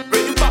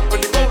 Bring you back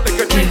when you roll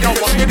like a drink.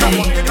 Walking up.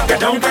 Get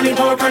down, penny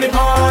pole, penny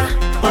pole.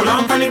 Hold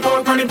on, penny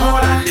pole, penny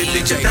pole. Then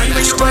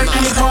when you work,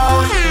 penny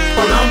pole.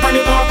 Hold on,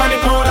 penny pole, penny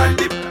pole.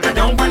 Get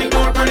down, penny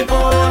pole, penny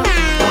pole.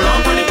 Hold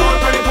on, penny pole,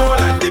 penny pole.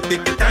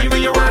 The time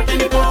when you work,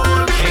 penny pole.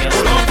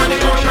 Hold on, penny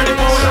pole, penny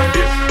pole.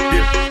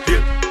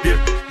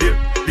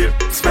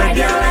 Spread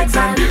your legs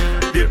and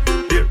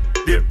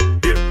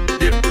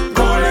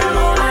go a little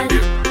low and go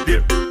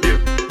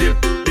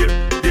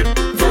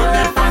a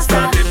little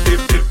faster.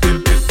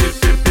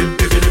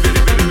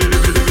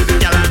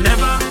 Y'all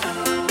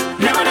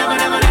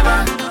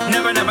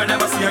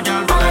never see a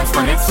girl balance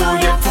on it. So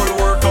yet full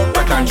workout,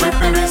 but can't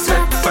drip in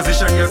respect.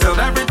 Position yourself,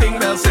 everything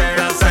they'll say.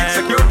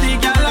 Security,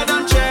 girl, I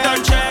don't check.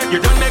 You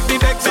don't make me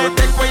vex, so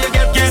take where you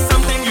get. Get some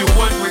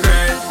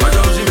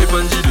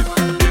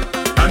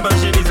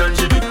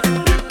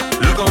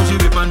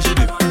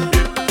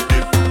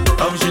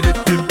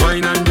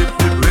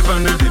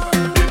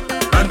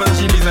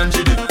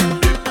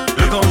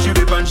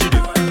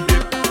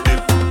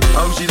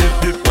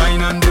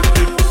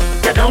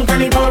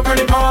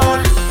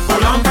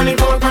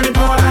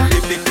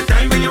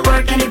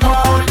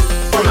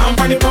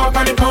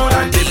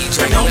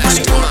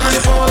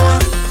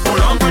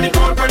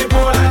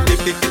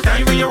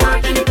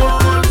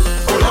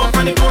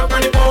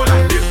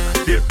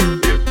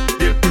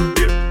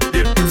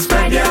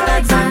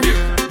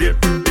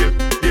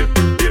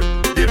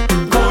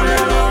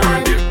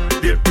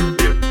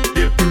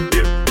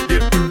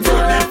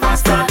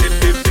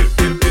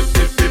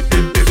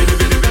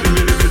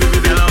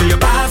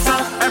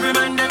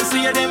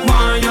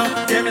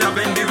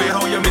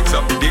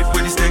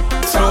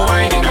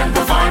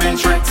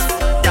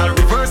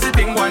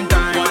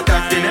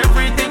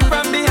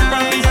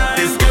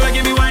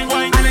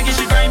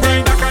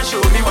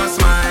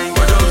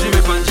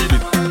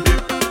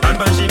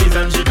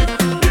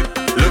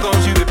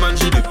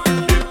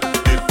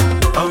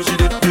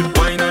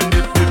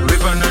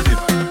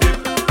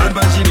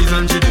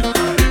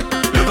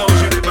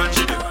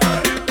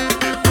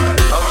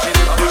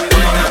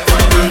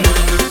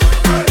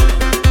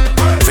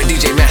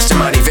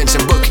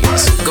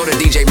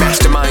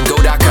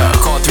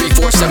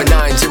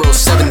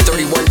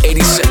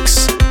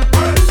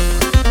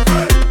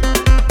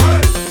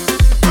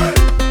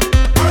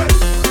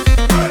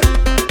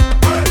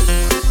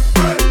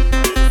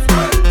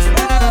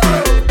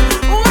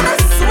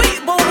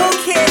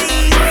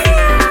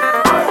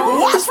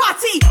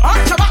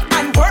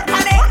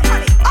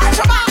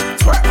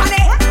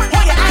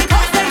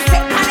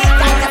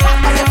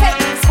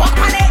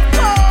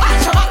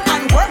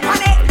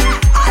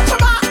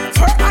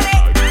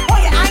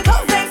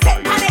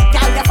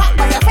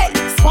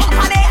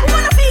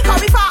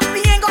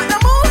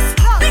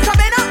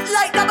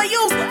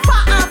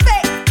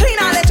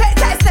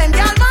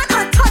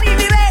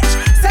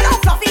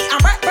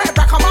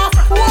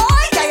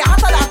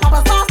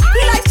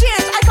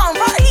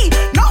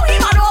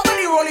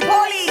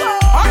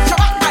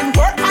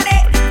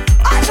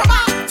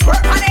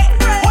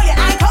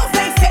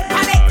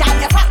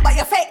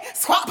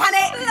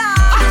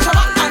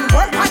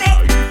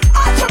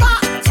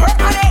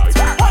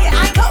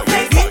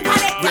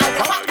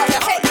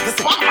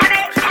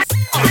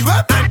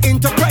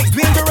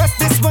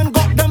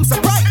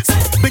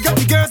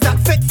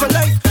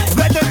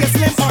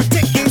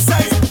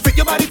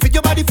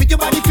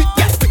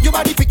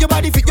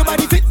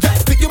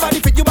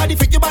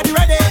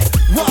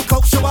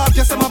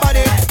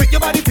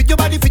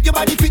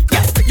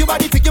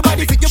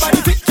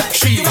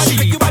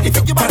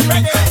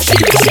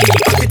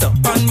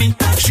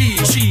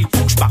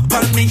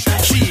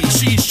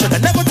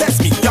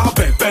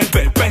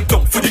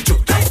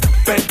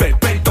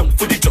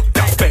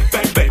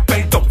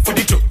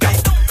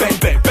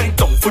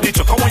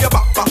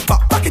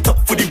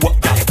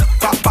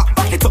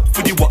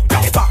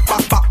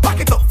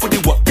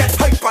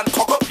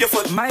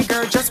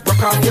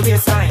off your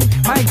baseline.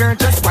 My girl,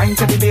 just wine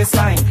to the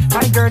baseline.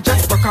 My girl,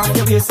 just broke off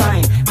your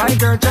baseline. My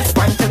girl, just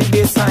wine to the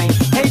baseline.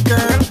 Hey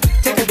girl,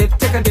 take a dip,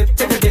 take a dip,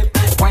 take a dip.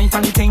 Wine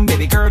funny thing,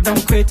 baby girl,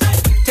 don't quit.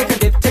 Take a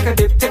dip, take a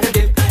dip, take a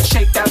dip.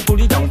 Shake that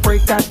booty, don't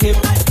break that hip.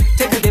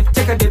 Take a dip,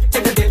 take a dip,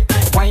 take a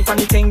dip. Wine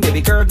funny thing,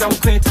 baby girl, don't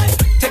quit.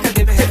 Take a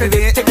dip, take a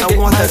dip, take a dip. I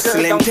want a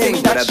slim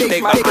thing, but a big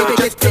Big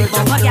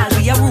mama gal,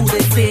 we a rule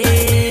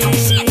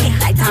fish.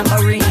 Like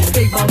tambourine.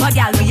 Big mama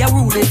gal, we a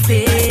rule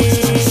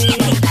fish.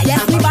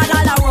 Yes, we bad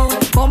all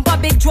around. Bump a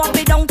big drop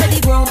it down to the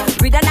ground.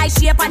 With a nice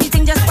shape and the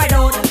thing just spread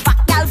out. Fat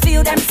gal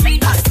feel them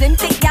sweet. Slim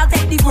thick gal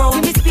take the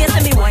ground. Give me space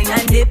and me wine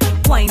and dip,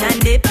 wine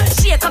and dip.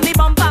 Shake on me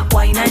bumper,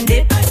 wine and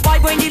dip. Boy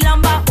bring the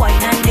lumber,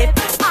 wine and dip.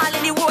 All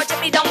in the road, check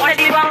me down to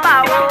the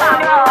bumper.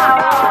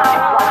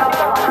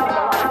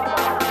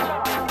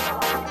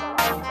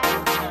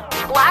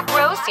 Black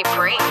Rose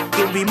Supreme.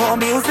 Give me more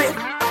music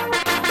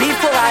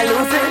before I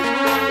lose it.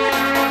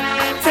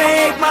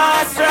 Take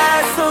my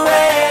stress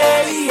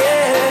away,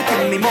 yeah.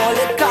 Give me more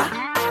liquor,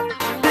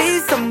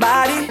 please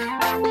somebody,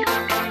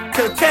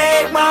 to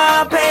take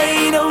my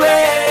pain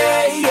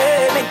away,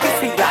 yeah. Make it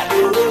sweet like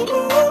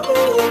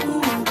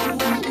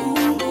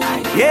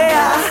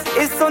yeah.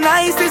 It's so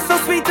nice, it's so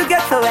sweet to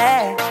get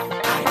away.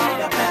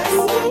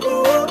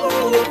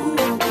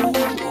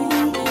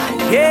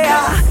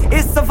 Yeah,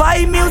 it's the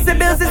vibe music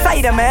builds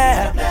inside of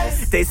me.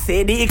 They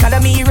say the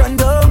economy run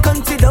down,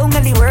 country down,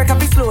 and the work have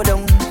to slow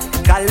down.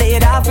 Got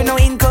laid off with no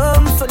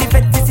income, so the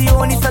vet is the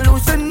only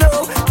solution, no.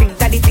 Think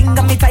that the thing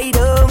got me tied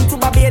up. To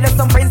Barbados,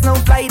 some friends no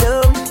fly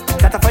down.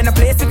 Gotta find a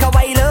place we can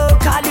wild up.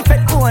 Call the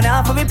vet going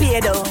off for me pay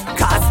down.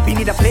 Cause we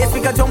need a place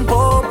we can jump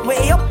up,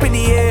 way up in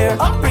the air,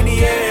 up in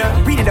the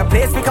air. We need a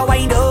place we can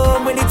wind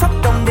up, when the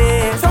truck down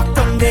there, truck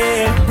down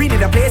there. We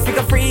need a place we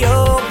can free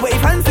up,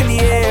 wave hands in the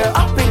air,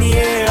 up in the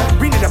air.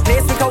 We need a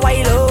place we can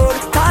wild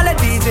up, call a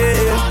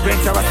DJ.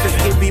 Break your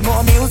ass, give me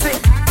more music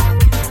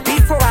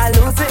before I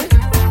lose it.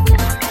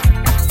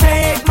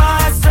 Take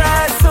my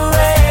stress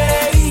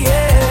away,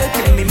 yeah.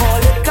 Give me more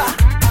liquor,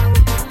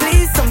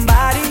 please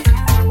somebody,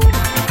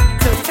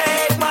 to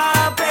take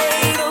my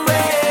pain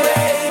away.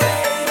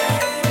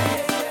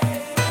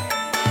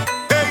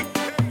 Hey,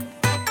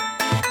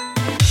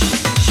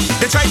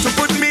 they tried to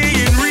put me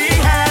in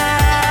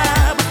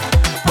rehab.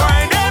 Boy,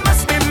 they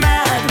must be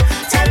mad,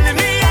 telling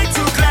me I'm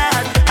too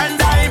glad,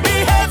 and I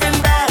behaving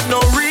bad. No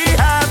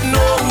rehab,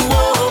 no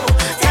more.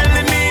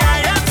 Telling me I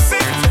am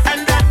sick,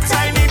 and that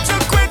I need to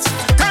quit.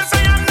 Cause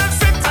I am not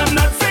fit, I'm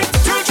not fit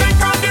to drink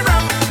on the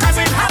rum. Cause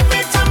it had me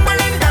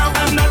tumbling down.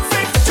 I'm not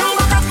fit to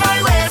walk up my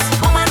waist.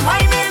 Woman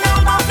whining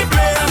out of the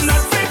place. I'm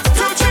not fit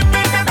to trip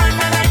in the band,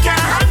 and I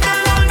can't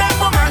handle all that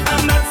woman.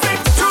 I'm not fit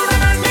to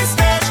run on this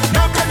stage.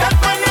 No, cause that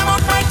man them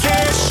out my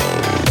cage.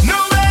 No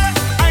way,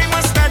 I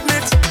must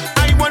admit,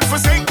 I won't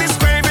forsake this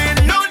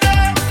craving. No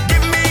day,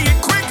 give me it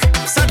quick,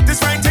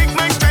 satisfy, take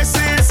my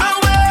stresses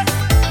away.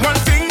 One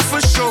thing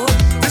for sure,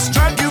 this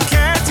drug you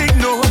can't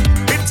ignore.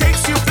 It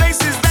takes you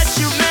places that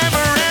you've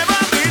never ever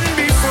been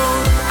before.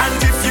 And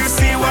if you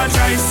see what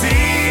I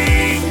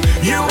see,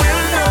 you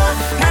will know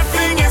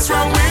nothing is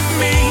wrong with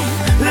me.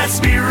 Let's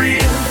be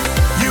real,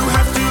 you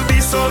have to be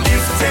so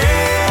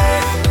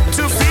gifted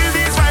to feel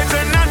these vibes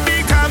and not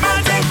become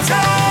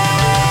addicted.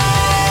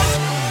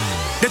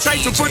 They try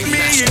to put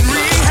me in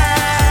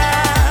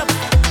rehab.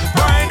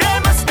 Boy, they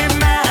must be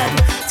mad,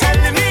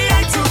 telling me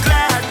I'm too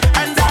glad,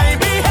 and I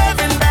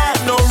behaving bad.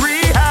 No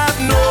rehab,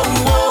 no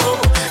more.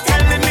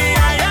 Telling me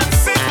I am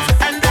sick,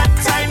 and that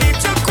I need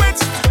to quit.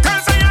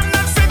 Cause I am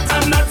not fit,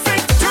 I'm not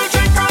fit to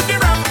drink on the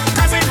rum.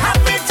 Cause it had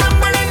me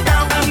tumbling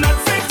down. I'm not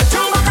fit to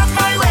walk up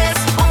my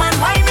waist. Woman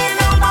whining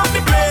out of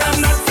the place.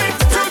 I'm not fit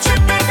to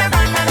trip in the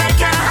band, and I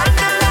can't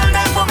handle all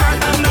that woman.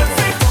 I'm not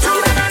fit to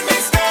run on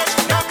this stage.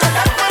 No, cause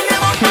that man them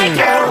out my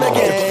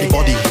You got the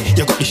body,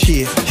 you got the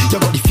shape, you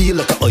got the feel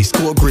like an ice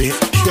core grape.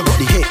 You got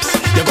the hips,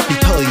 you got the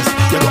thighs,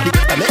 you got the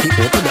I make it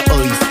open the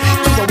eyes.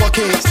 Use a walk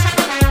case,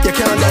 you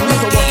can't done,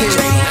 use a walk case.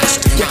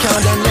 You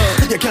can't done,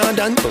 you can't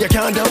done, you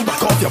can't done.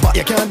 Back off your butt,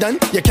 you can't done,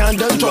 you can't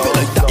done. Drop it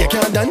like that, you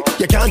can't done,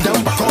 you can't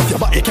done. Back off your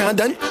butt, you can't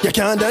done, you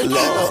can't done.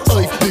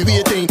 I've been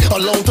waiting a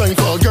long time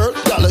for a girl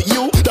that like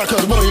you, that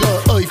could my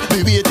love. I've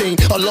been waiting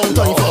a long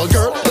time for a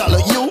girl that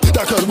like you,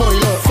 that could my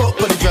love. Fuck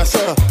for the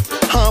dresser,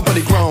 hump on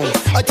the ground.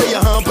 I tell you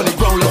hump on the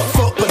ground, look,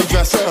 fuck for the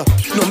dresser.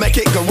 No make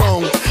it go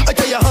wrong. I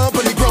tell you hump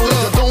on the ground,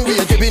 look, don't be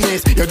a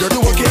diviness. You're dirty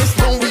workers,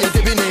 don't be a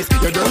diviness.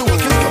 You're dirty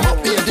workers, come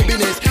up, be a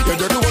diviness. You're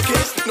dirty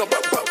workers, no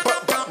back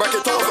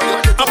it off.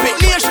 Up it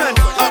nation,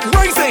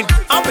 uprising,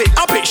 up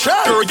it, sure.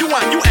 Girl, you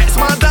want you ex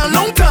man down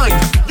long time.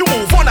 You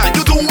move on and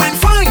you doing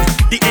fine.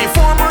 The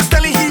informer's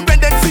telling he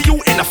went and see you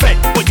in effect,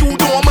 but you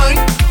don't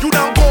mind. You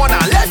don't go on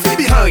and left me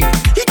behind.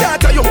 He can't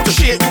tell you how to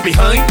shake you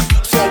behind.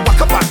 So walk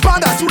up as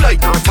bad as you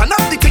like, girl. Turn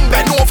up the thing,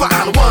 bend over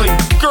and wine.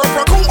 Girl,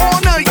 rock out all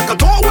night, you can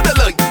talk with the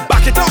light.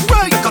 Back it up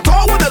right, you can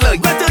talk with the light.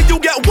 Whether you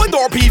get wood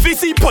or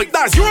PVC pipe,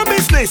 that's your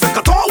business. You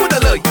can talk with the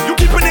light. You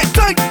keeping it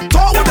tight,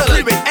 talk with the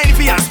light. With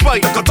envy and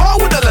spite, you can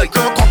talk with the light.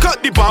 Girl, cock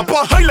up the bumper,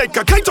 high like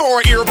a kite or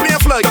an airplane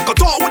flight. You can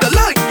talk with the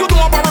light. You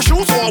don't borrow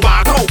shoes or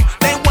walk out.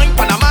 Then wine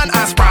pan a man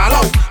and sprawl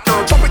out.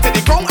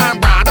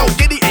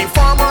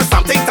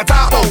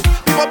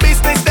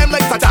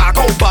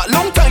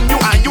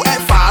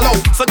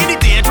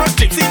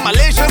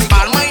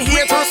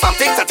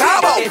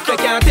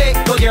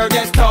 girl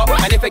just talk.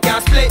 And if you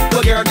can't split,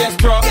 good girl just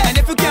drop. And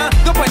if you can't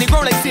go on the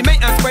ground like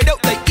cement and spread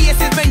out like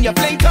aces when you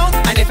play tongue.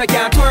 And if you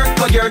can't twerk,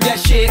 good girl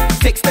just shit.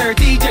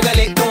 6:30, jiggle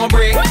it, don't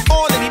break.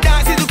 All of the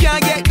dances you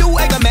can't get through,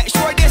 I gonna make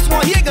sure this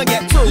one here gonna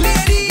get through.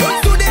 Ladies,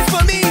 do this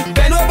for me.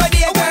 Bend over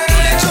there, girl.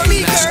 That's for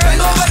me, girl.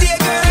 Bend over there,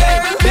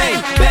 girl.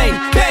 Bang, bang,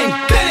 bang,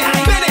 bang it,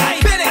 bang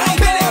it, bang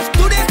it, bang it.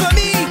 Do this for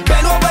me.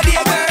 Bend over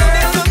there, girl.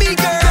 That's for me,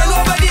 girl. Bend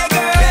over there,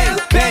 girl.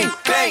 Bang,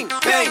 bang,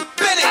 bang,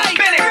 bang it,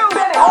 bang it.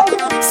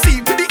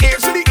 C to the A,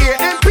 to the A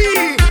and P.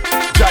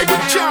 Jive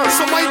with chance,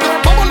 so my girl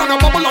bubble on a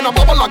bubble on a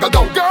bubble like a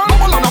down, girl.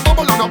 Bubble on a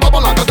bubble on a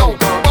bubble like a down,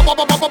 girl.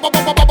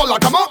 Bubble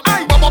like a mug,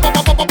 ay.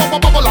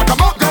 Bubble like a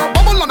mug, girl.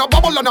 Bubble on a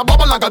bubble on a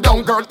bubble like a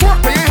down, girl.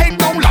 Twerk me your head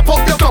down, lap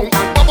up your tongue.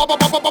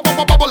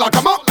 Bubble like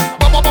a mug,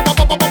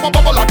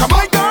 bubble like a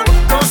mug, girl.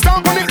 Girl,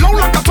 stand on it low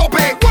like a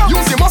topic.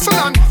 Use your muscle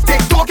and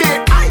take talk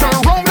it.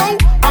 Turn round now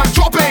and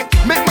drop it.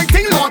 Make my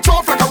thing launch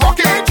off like a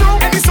rocket.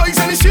 Any size,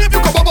 any shape,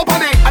 you can bubble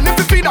on it. And if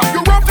you feed up,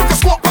 you rough, you can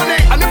squat on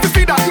it. And if you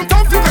feed up, you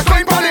tough, you can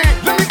climb on it.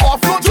 Let me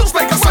offload just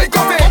like a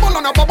psycho. Bubble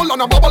on a bubble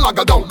on a bubble like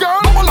a down,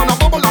 girl. Bubble on a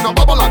bubble on a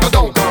bubble like a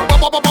down, girl.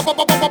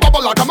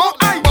 Bubble like a mug,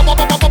 ay. Bubble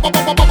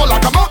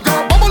like a mug,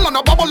 girl. Bubble on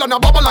a bubble on a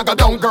bubble like a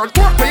down, girl.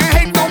 Twerk me your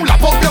head down,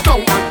 lap up your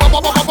tongue.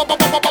 Bubble like a mug,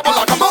 bubble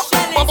like a mug, like a mug.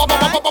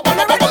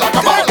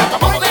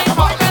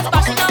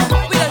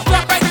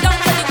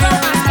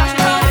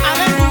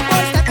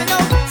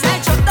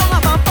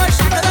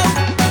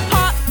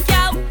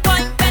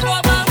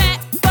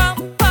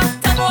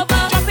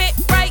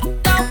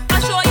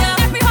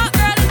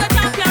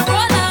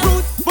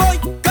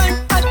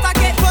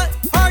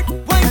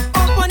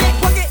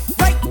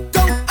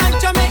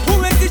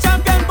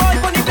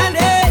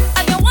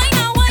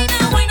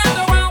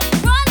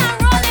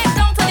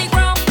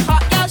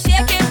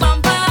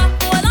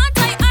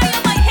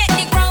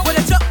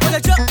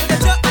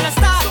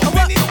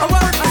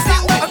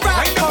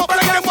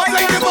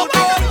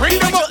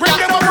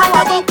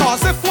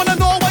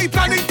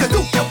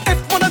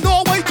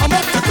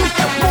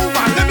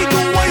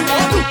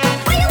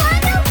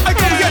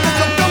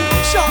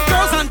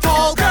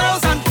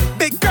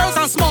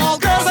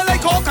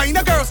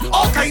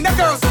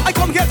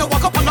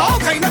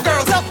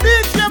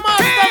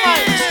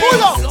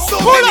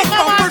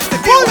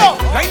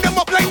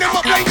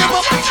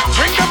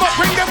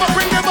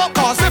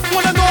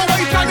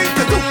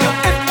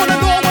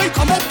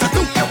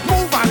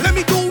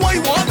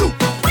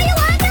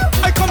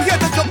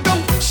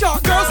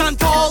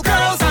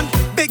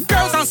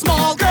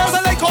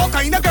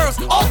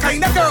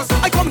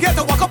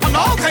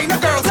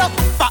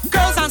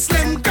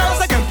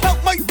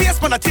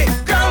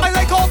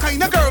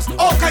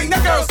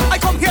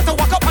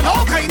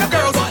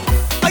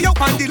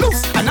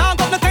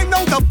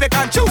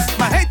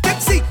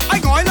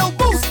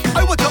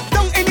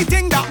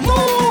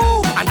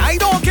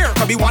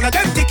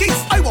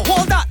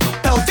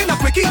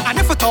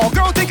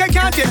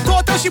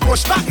 She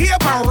push back here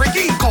for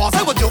Ricky. Cause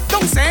I would joke,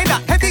 don't say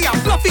that heavy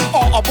and fluffy.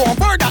 Or a bomb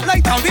bird that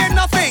light out there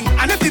nothing.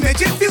 And if the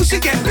midget feel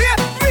she get weird,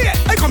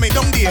 I come in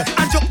down there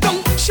and jump down.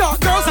 Short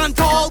girls and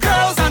tall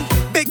girls and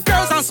big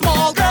girls and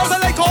small girls.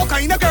 I like all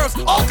kind of girls,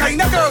 all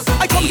kind of girls.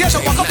 I come here to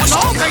walk up on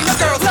all kind of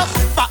girls. Love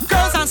fat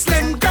girls and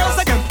slim girls.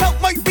 I can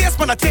pelt my bass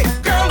when I take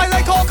girl. I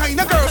like all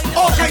kind of girls,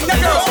 all kind of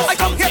girls. I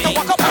come here to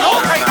walk up on all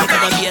kind of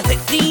girls. Yeah,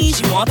 sexy,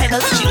 she want pedal.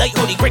 She like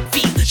holy great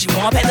feet, she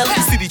want pedal.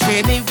 City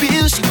training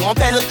real, she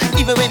want pedal.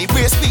 Even when he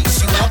wears speech,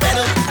 she want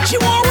pedal. She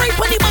want ride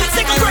on the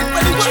bicycle,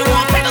 she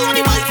want pedal on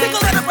the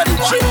bicycle.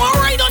 She want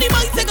ride on the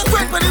bicycle,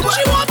 she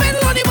want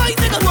pedal on the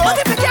bicycle. But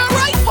if you can't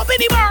ride, hop in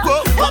the bar,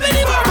 hop in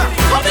the bar,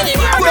 hop in the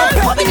bar,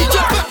 hop in the bar,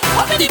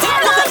 hop in the bar,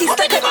 hop in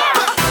the bar,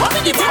 hop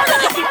in the bar.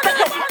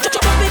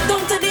 Drop it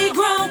down to the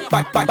ground,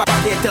 back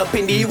it up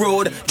in the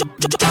road.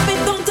 Drop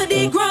it down to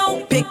the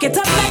ground, pick it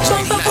up like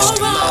bumper for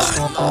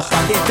round.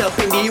 Back it up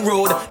in the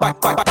road, back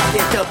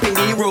it up in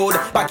the road,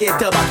 back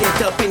it up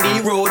in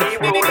the road.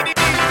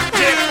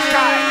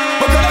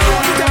 We're gonna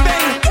roll it up,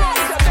 bang.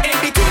 In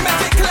between my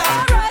tick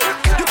clap.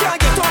 You can't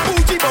get on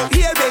bougie, but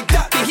here make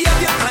that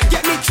behavior and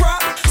get me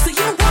trapped. So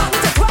you want me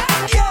to cry?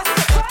 Yes.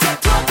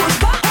 Take your push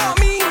back on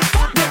me.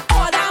 With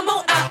all that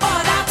mouth and all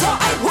that talk,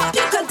 I hope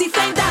you can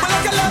defend that. Well,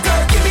 like a little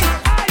girl, give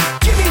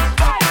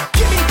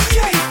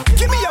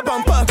me a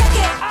bumper. Take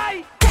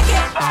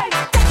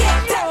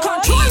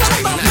control of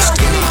the bumper.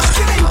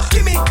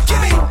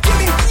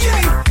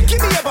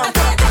 Give me a bumper.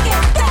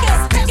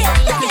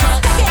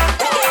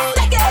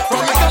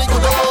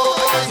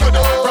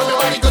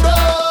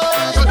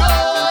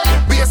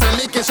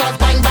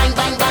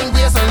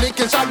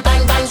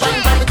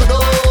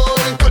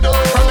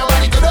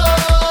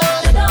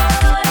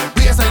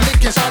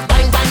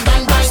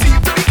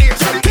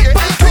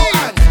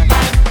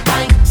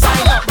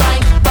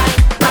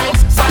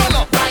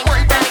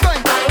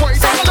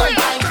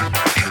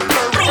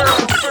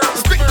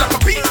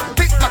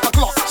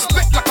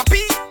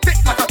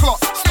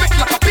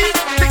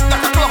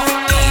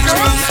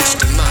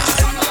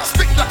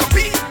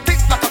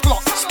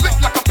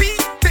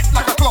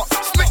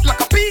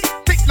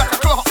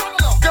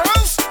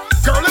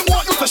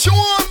 Show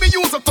me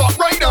use a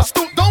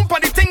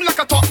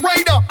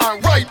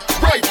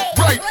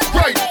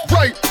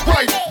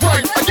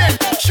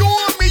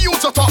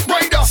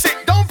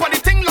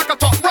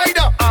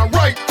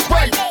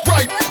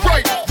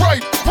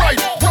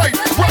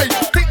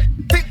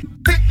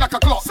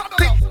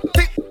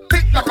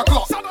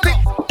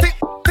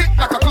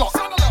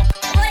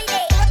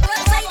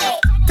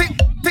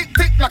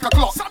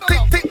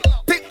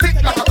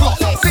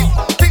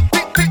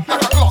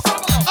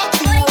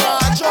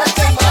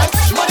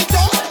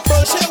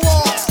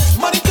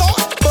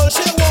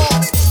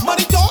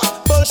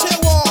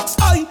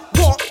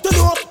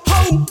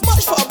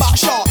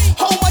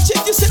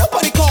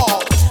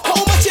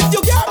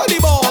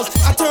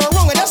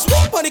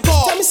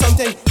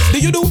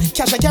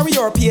Cash I carry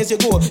or pay as you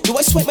go. Do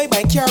I swipe my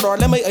bank card or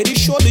let my ID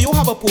show? Do you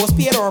have a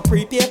postpaid or a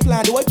prepaid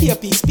plan? Do I pay a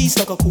piece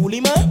like a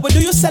coolie man? But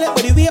do you sell it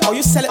by the weight or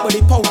you sell it by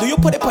the pound? Do you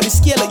put it on the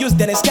scale or use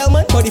Dennis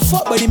Kelman? By the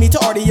foot, by the meter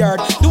or the yard?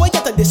 Do I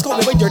get a discount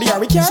with my dirty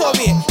Harry card? So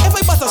me, if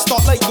I bought a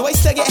stock like, do I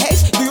still get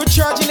hedge? Do you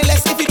charge any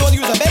less if you don't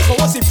use a bank? But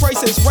once the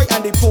price is right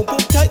and the boom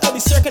tight, I'll be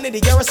circling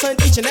the garrison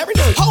each and every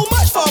night. How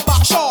much for a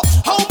back shot?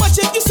 How much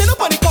if you sit up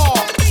on the car?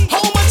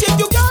 How much if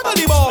you gargle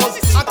the balls?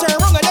 I turn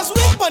wrong and just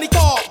whip on the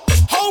car.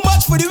 How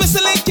much for the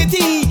whistling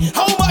kitty?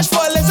 How much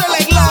for a lizard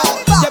like law?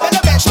 You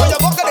better make sure you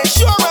book an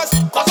insurance,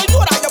 cause I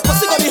know that your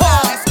pussy gonna be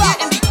hard.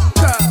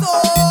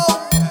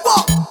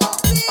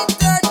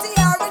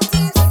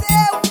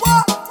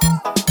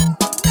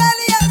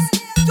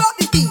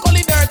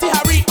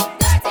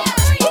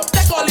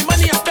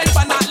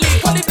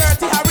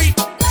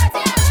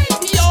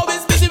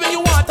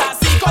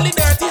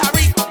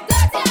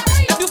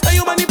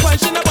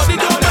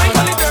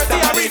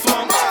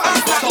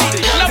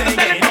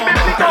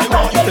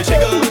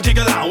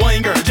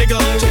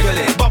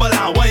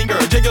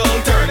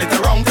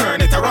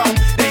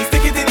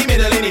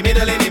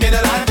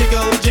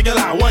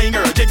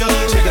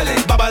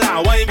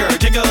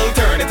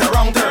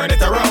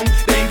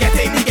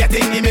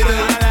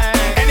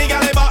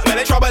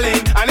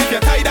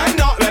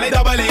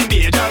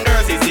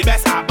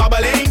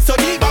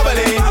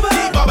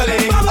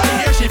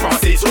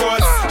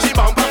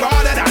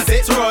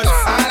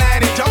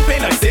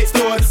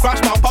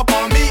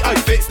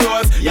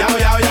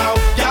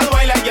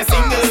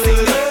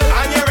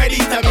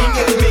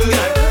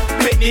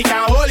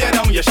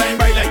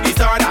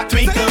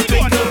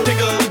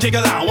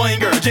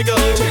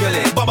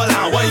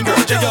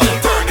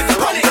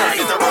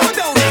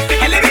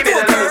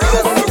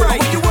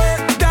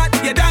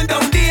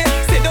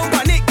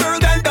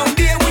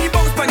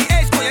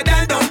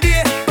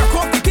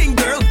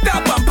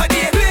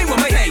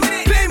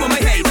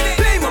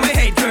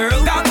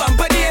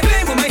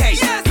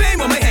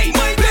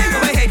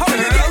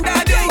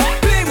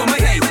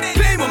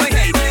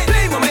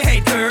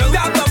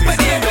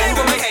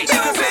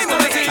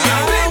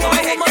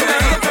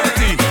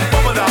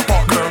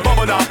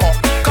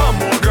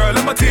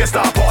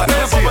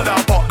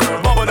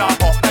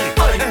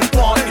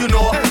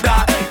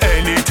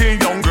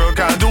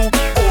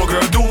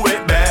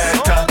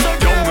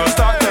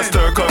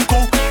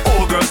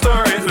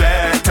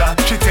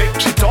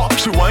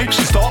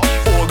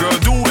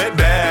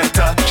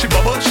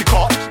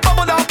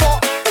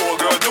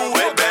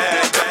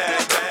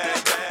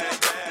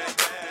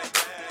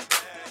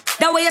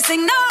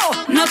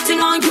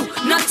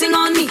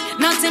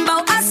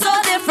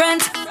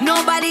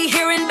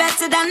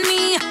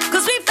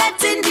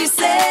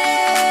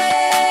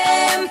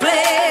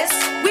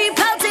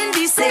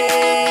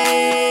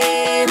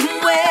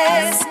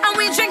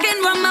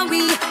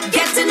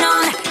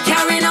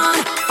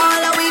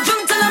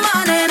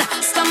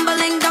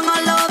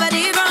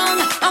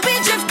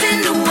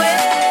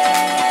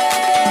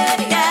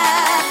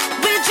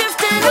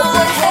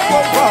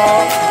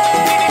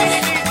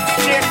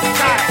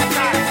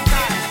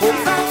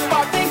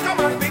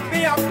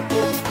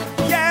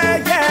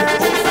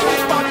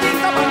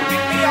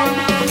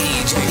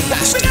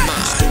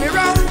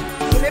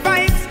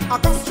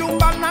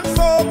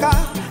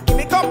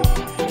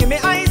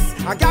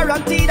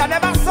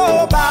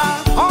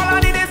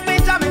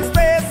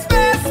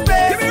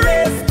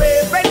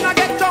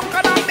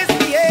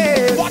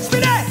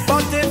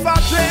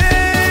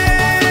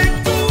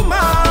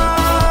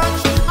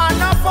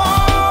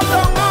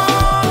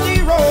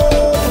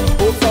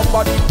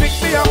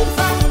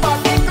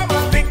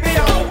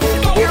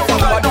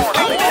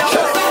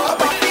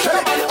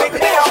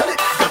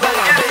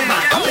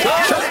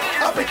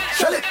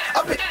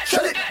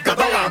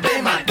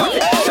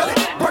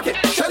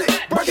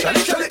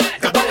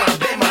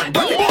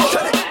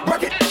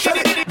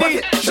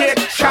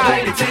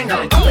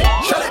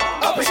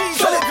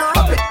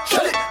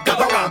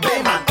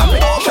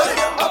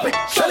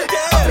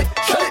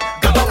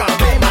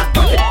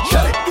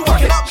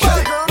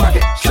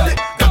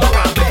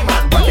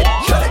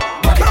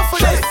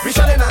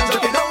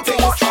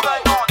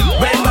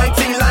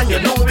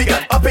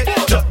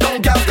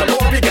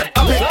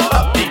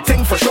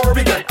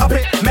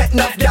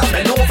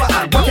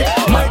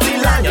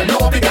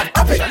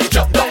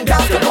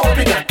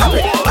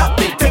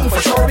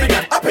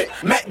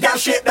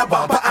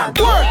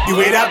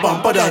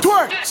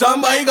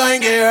 Somebody gonna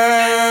get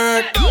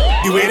hurt.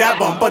 The way that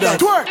bumper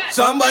does twerk.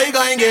 Somebody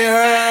gonna get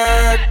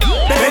hurt.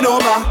 Bend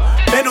over.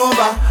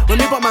 When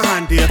me put my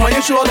hand there on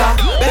your shoulder.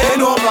 Bend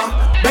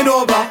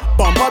over.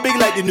 Bumper big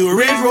like the new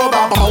Range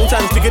Rover. Bounce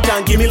and stick it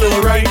and give me a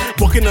little ride.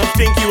 Walking up,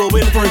 think you will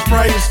win first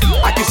prize.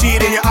 I can see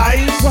it in your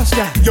eyes. What's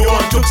that? You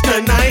want jokes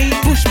tonight?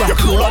 Push back. Your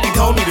crew like the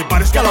town, need the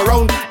body scale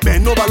around.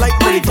 Bend over like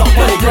pretty drop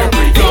on the ground.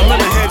 Drum on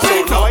the head, so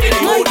now I get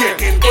the whole gear.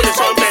 Put it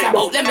on bend.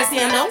 Let me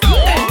see you now.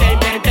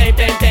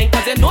 Bang,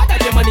 cause you know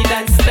that your money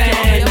done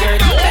spend, girl.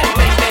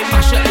 Bang,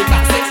 mash up the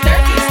back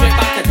 6:30, straight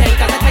back to 10,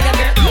 cause I tell you,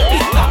 girl.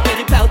 Keep up with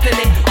the pelt in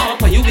it, on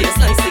for you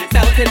waistline, sleep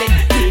felt in it.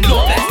 You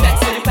know best,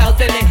 so you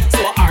felt in it.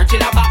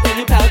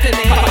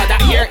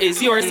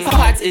 is yours,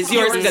 cards is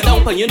yours. The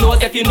dump on your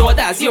nose if you know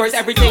that's yours.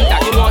 Everything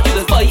that you want you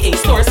just buy in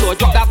store. So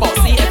drop that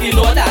boxy if you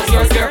know that's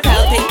yours. Girl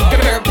pelt it,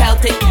 girl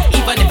pelt it.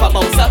 Even if I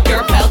bounce up,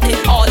 girl pelt it.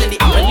 All in the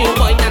avenue,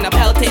 wine and a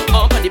pelt it.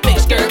 Up on the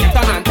pitch, girl,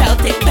 turn and pelt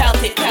it,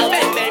 pelt it, pelt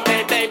it. Bang,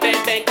 bang, bang, bang,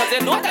 bang. Cause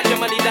you know that your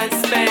money done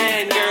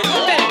spend, girl.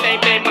 Bang, bang,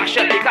 bang, mash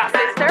up the gas.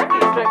 It's turkey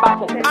straight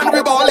back. And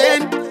we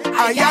ballin',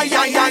 ay ay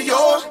ay ay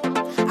yo,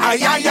 ay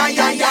ay ay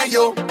ay ay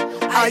yo,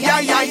 ay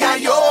ay ay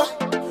ay yo.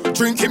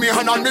 Drink in me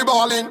hand and we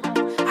ballin',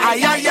 ay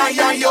ay ay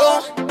ay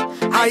yo,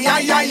 ay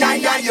ay ay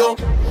ay ay yo,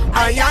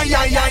 ay ay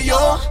ay ay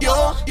yo,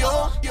 yo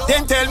yo yo.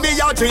 Then tell me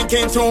you're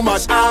drinking too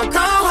much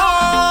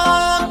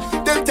alcohol.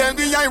 Then tell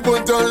me I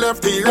wouldn't have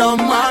left the rum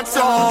at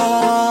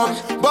all.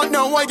 But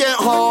now I get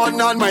horn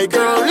and my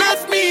girl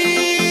left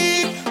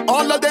me.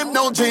 All of them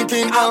now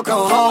drinking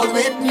alcohol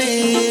with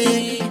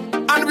me.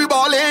 And we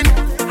ballin',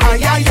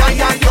 ay ay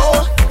ay ay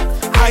yo,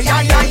 ay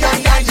ay ay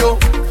ay ay yo,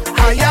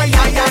 ay ay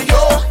ay ay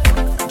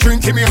yo.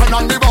 Drink in me hand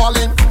and we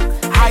ballin',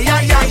 ay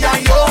ay ay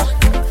ay yo,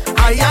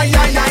 ay ay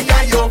ay ay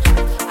ay yo,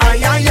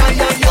 ay ay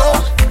ay ay yo,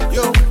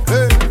 yo.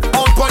 Hey.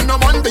 Up on a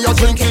Monday you're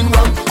drinking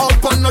rum,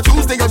 up on a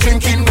Tuesday you're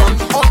drinking rum,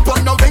 up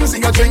on a Wednesday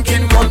you're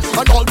drinking rum,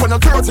 and all on a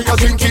Thursday you're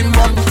drinking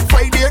rum.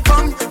 Friday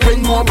come,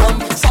 bring more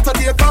rum.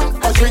 Saturday come,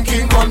 you're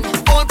drinking rum.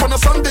 All on a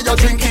Sunday you're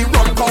drinking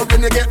rum. Cause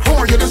when you get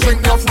home you just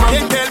drink enough rum.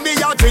 They tell me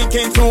you're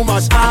drinking too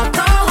much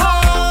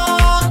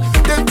alcohol.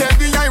 They tell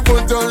me I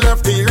wouldn't have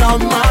left the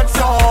rum at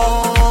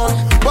all.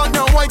 But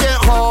now I get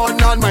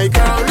horn and my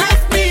girl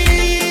left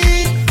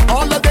me.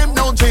 All of them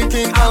now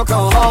drinking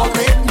alcohol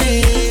with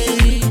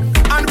me.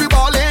 And we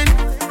ballin',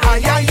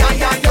 ay ay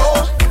ay ay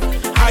yo,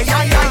 ay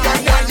ay ay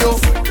ay ay yo,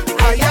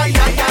 ay ay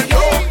ay ay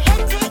yo.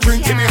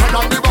 Drinking me hand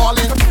and we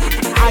ballin',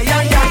 ay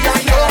ay ay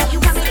ay yo,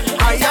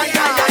 ay ay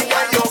ay ay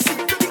ay yo,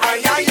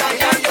 ay ay ay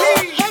ay yo.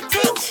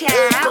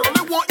 Girl,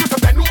 I want you to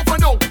bend over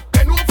now,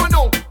 bend over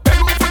now,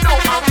 bend over now,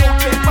 and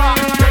put it back.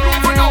 Bend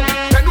over now,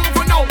 bend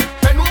over now,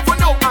 bend over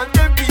now, and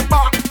then be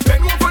back.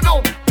 Bend over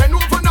now, bend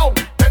over now,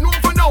 bend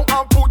over now,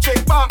 and put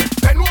it back.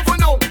 Bend over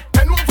now,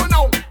 bend over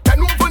now,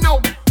 bend over now.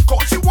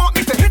 Cause she want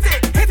me to hit it,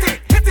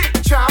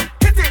 champ,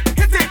 hit it.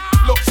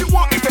 Look, she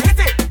want me to hit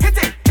it,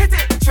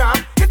 champ,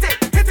 hit it.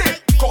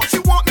 Cause she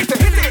want me to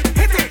hit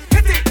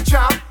it,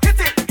 champ, hit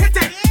it.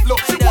 Look,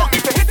 she want me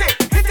to hit it.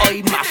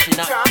 Oi, mashing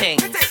up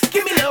things.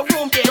 Give me a little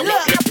room there,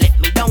 look. Let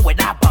me down with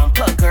that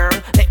bumper, girl.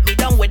 Let me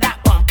down with that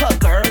bumper,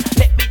 girl.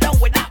 Let me down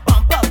with that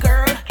bumper,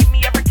 girl. Give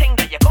me everything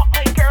that you got,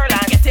 my girl.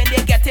 And get in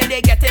there, get in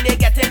there, get in there,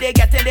 get in there,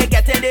 get in there,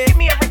 get in there. Give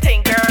me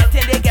everything, girl.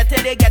 Get in there, get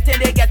in there, get in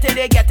there, get in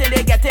there, get in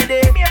there, get in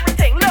there. Give me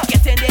everything, look.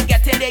 Get in there,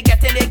 get in there,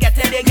 get in there, get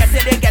in there, get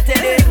in there, get in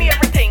there. Give me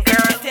everything,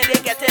 girl. Get in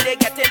there, get in there,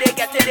 get in there,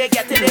 get in there,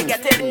 get in there,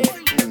 get in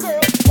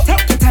there.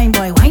 Take your time,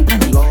 boy, wine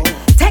pon it.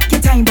 Take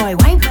your time, boy,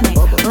 wine pon it.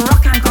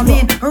 Rock and come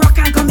in, rock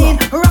and come in,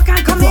 rock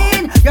and come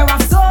in. You're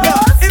off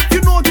sauce. If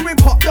you know you ain't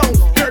pop down,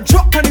 you're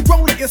drop on the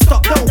ground like you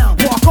stop down.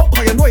 Walk up,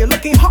 cause you know you're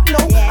looking hot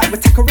now. I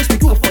would take a risk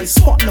with you for a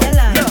spot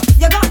now. Look,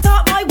 you got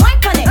top, boy, wine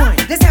pon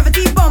it. This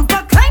 70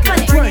 bumper, clank on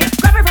it.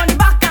 Grab it from the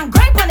back and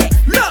grind on it.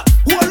 Look,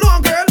 hold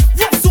on, girl.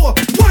 Rough so,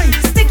 wine,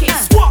 Stick it,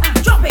 squat,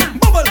 drop it,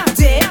 bubble,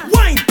 dip,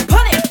 wine.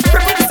 pon it.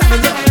 Break up the saddle,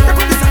 break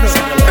up the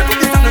saddle, break up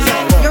the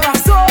saddle. You're off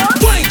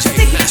sauce. Wine,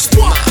 Stick it,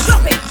 squat,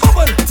 drop it,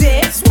 bubble,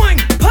 dip, swing,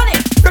 pon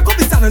it. break up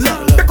the saddle,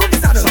 break up the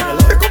saddle,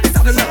 break up the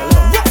saddle.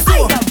 Rough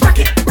so,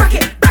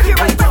 Back it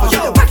right down.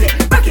 Yo, back it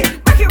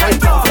right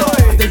down.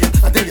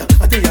 I dare ya.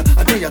 Back it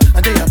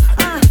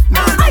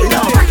right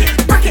down.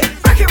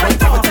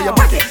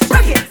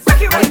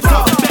 Back it right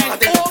down.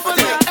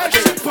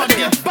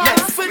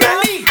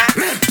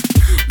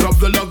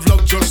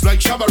 Love just like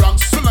Shabba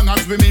So long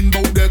as women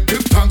bout their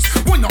give thanks.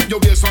 Wind up your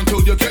waist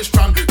until you catch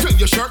cramp. Till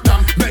your shirt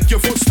down, make your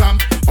foot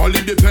stamp. All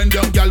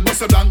independent gal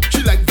bust a blank.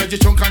 She like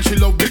veggie chunk and she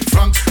love big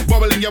franks.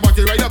 Bubbling your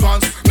body right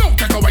advance. No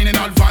take a wine in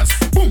advance.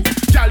 Boom,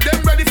 gal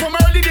them ready from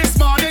early this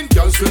morning.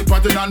 Gal still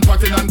patting and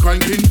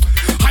cranking.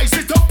 I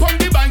sit up on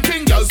the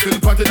banking. Gal still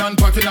patting and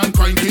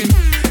cranking.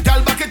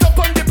 Gal back it up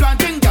on the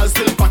planting. Gal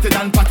still patting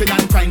and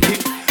cranking.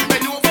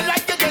 Bend over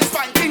like you get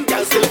spanking.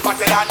 Gal still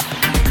patting and.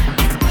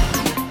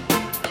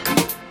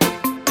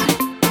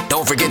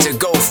 Don't forget to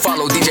go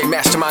follow DJ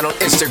Mastermind on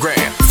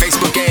Instagram,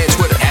 Facebook, and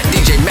Twitter at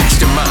DJ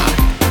Mastermind.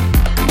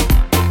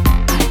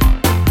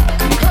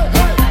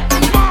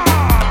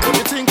 What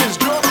you think is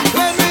drunk?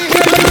 Let me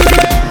hear you.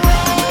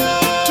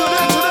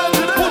 Today.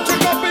 Put your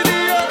cup in the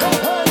air.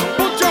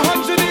 Put your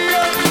hands in the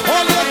air.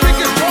 All you think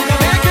is drunk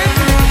and naked.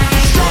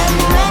 Strong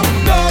rum,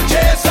 no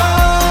chaser.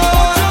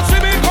 Don't see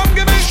me, come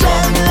give me.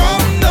 Strong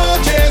rum, no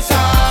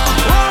chaser.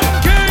 Rum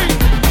king.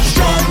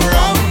 Strong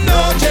rum, no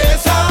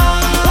chaser.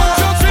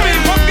 Don't see me,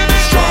 come give me.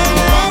 Strong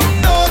rum,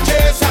 no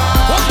chaser.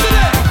 What's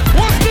today?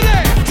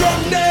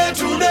 Drunk day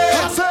today.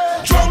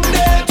 Drunk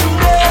day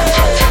today.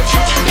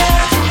 Drunk day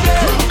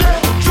today.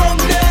 Drunk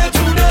day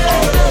today.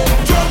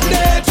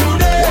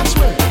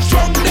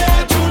 Drunk day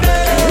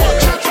today.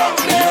 Drunk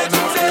day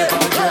today.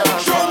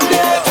 Drunk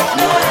day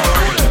today.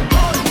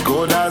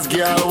 Good as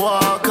girl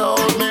walk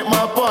out, make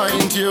my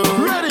point you.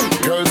 Ready?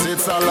 Girls,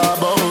 it's all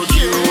about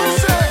you.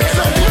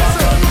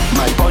 Some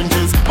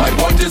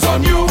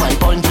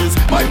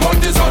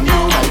punch is on you.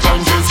 My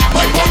punch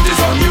is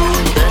on you.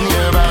 Bend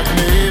your back,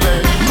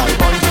 baby. My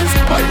punch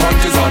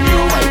is on you.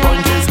 My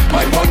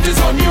punch is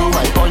on you.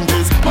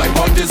 My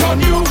punch is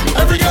on you.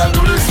 Every girl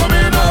do this for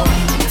me now.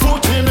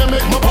 Foot in and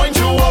make me point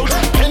you out.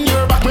 Bend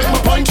your back, make me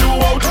point you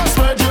out.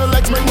 Spread your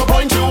legs, make me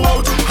point you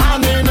out.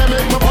 Hand in and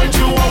make me point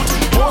you out.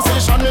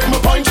 Position, make me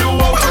point you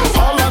out.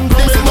 All and go,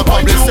 make me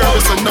point you out.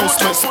 Service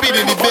announcement, speed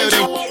in the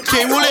building.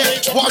 King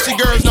Roulette, watch the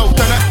girls now.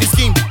 Turn up the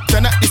scheme,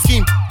 turn up the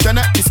scheme, turn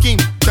up the scheme,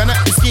 turn up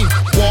the scheme.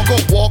 Walk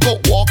out, walk out,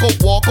 walk out,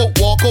 walk out,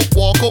 walk out,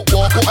 walk out,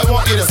 walk out. I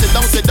want you to sit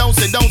down, sit down,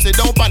 sit down, sit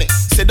down, panic.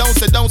 Sit down,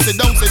 sit down, sit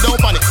down, sit down,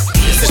 panic.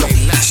 Sit down,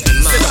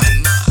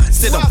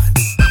 sit down,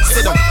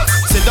 sit down,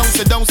 sit down,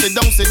 sit down, sit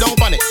down, sit down,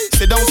 panic.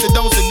 Sit down, sit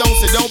down, sit down,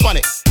 sit down,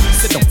 panic.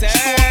 Sit down, sit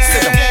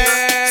down,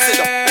 sit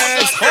down.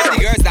 All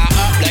the girls that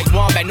up like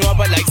one, bend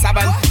over like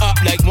seven. Up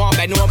like one,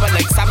 bend over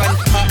like seven.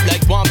 Up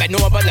like one, bend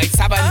over like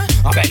seven.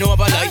 I bend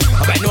over like,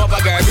 I bend over,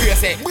 girl,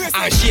 brace it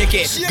and shake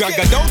it. Girl,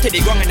 go down to the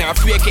ground and I'll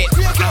break it.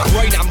 And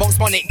right now, bounce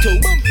on it too.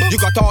 You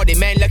got all the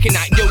men looking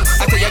at you.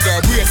 I tell you,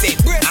 girl, brace it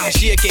and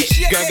shake it.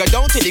 Girl, go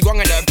down to the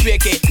ground and I'll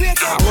break it.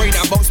 And right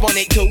now, bounce on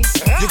it too.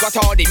 You got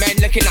all the men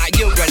looking at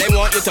you. Girl, they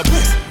want you to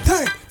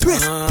turn,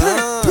 twist,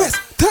 turn, twist,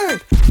 turn.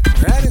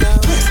 Ready now.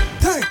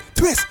 Turn,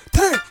 twist,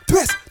 turn,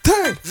 twist,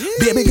 turn.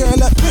 Baby girl,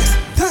 up, twist,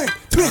 turn,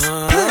 twist,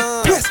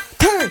 turn, twist,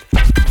 turn.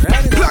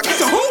 Plug it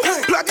to who?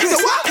 Plug it to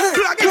what?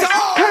 Plug it to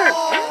all.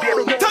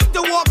 Time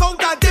to walk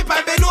out and dip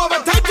and bend over.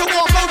 Time to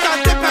walk out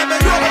and dip and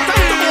bend over.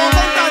 Time to walk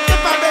out and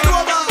dip and bend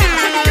over.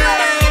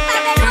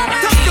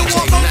 Time to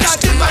walk out and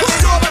dip and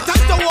bend over.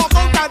 Time to walk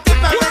out and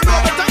dip and bend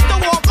over. Time to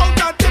walk out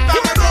and dip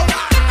and bend over.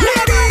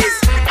 Ladies,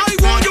 I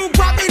want you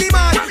grab any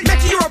man.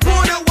 Make your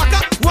opponent walk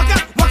up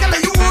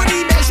like you want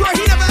him. Make sure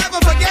he never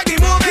ever forget the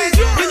moment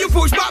when you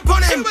push back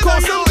on him.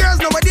 Cause some girls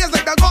nowadays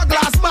like they got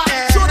glass back.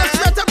 Show them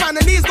straight up and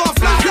the knees go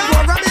flat. You go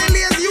rubbing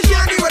lazy, you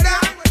can't deal with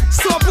that.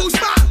 So push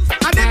back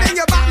and then bend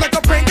your back like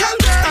a Pringle.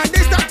 And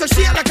they start to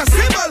shake like a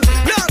cymbal.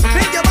 Look,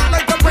 bend your back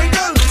like a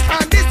Pringle.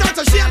 And they start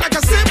to shake like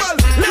a cymbal.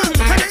 Look,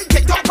 and then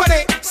get up on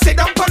it, sit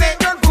down on it,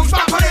 girl, push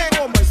back on it.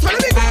 So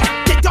let me go.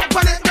 Get up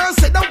on it, girl,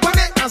 sit down on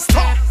it and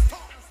stop.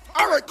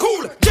 Alright,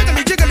 cool.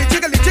 Jiggly, jiggly,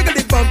 jiggly,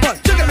 jiggly, bum, bum.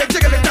 Jiggly,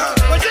 jiggly, down.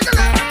 Jiggly,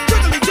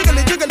 jiggly,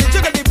 jiggly, jiggly,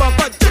 jiggly, bum,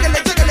 bum.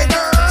 Jiggly, jiggly,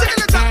 down.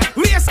 Jiggly, down.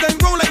 Waist then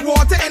roll like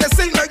water and it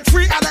sing like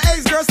 3 out of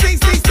 8 girls. Sing,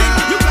 sing, sing.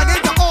 You plug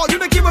into all, you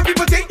don't give what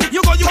people think.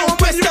 You go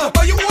west up,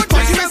 but you want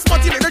party, man,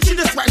 spotty, like the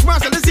children scratch,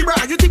 Marshall, and zebra.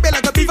 You think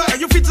like a beaver and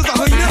your features are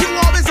hyena. You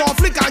always on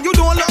flick and you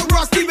don't look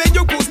rusty when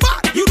you push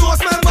back. You don't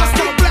smell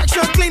musty, black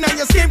shirt clean and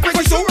your skin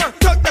pretty sure.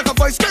 Tuck like a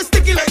voice, stress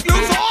sticky like glue.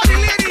 So all the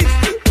ladies,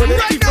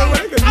 right now,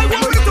 I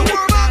want you to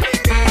warm up.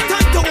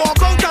 Time to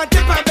walk out and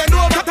dip and bend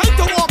over. Time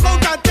to walk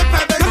out and dip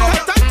and bend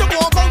over. Time to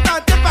walk out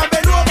and dip and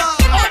bend over.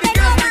 All the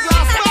girls with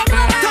glass back.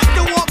 Time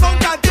to walk out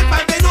and dip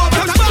and bend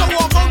over. Time to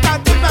walk out and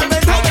dip and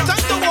bend over.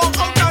 Time to walk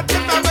out and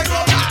dip and bend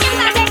over.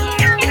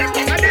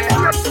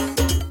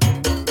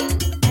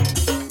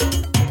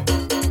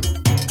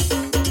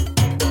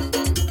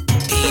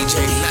 DJ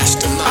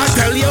Mastermind. I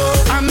tell you,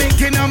 I'm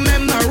making a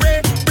memory.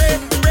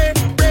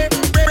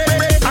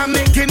 I'm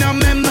making a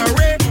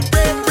memory.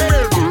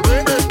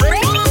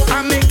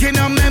 I'm making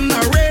a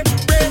memory.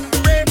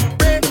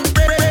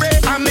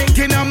 I'm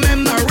making a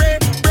memory.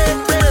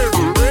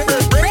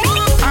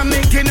 I'm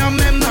making a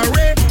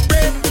memory.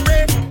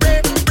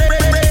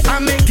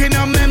 I'm making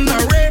a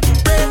memory.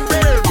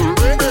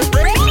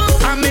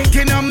 I'm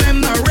making a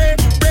memory.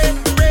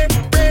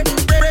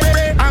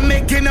 I'm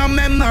making a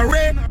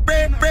memory.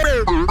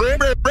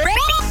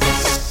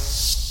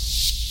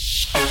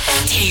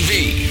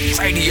 TV,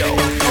 radio,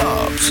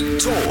 clubs,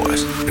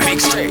 tours,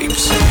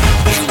 mixtapes,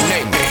 you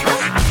name it.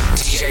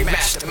 DJ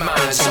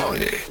Mastermind's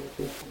on it.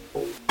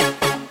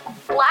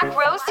 Black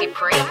Rose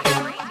Supreme.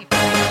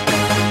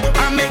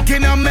 I'm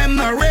making a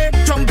memory,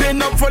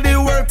 jumping up for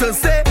the world to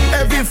say.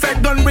 Every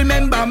fed done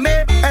remember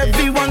me,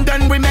 everyone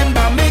done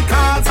remember me.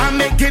 Cause I'm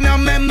making a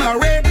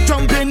memory,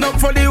 jumping up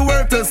for the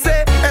world to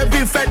say.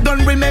 Every fed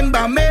done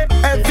remember me,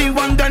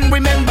 everyone done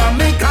remember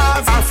me.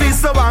 Cause I feel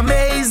so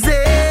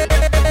amazing,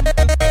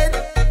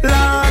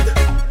 Lord.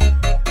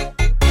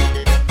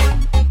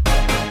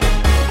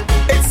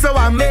 It's so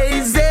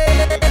amazing.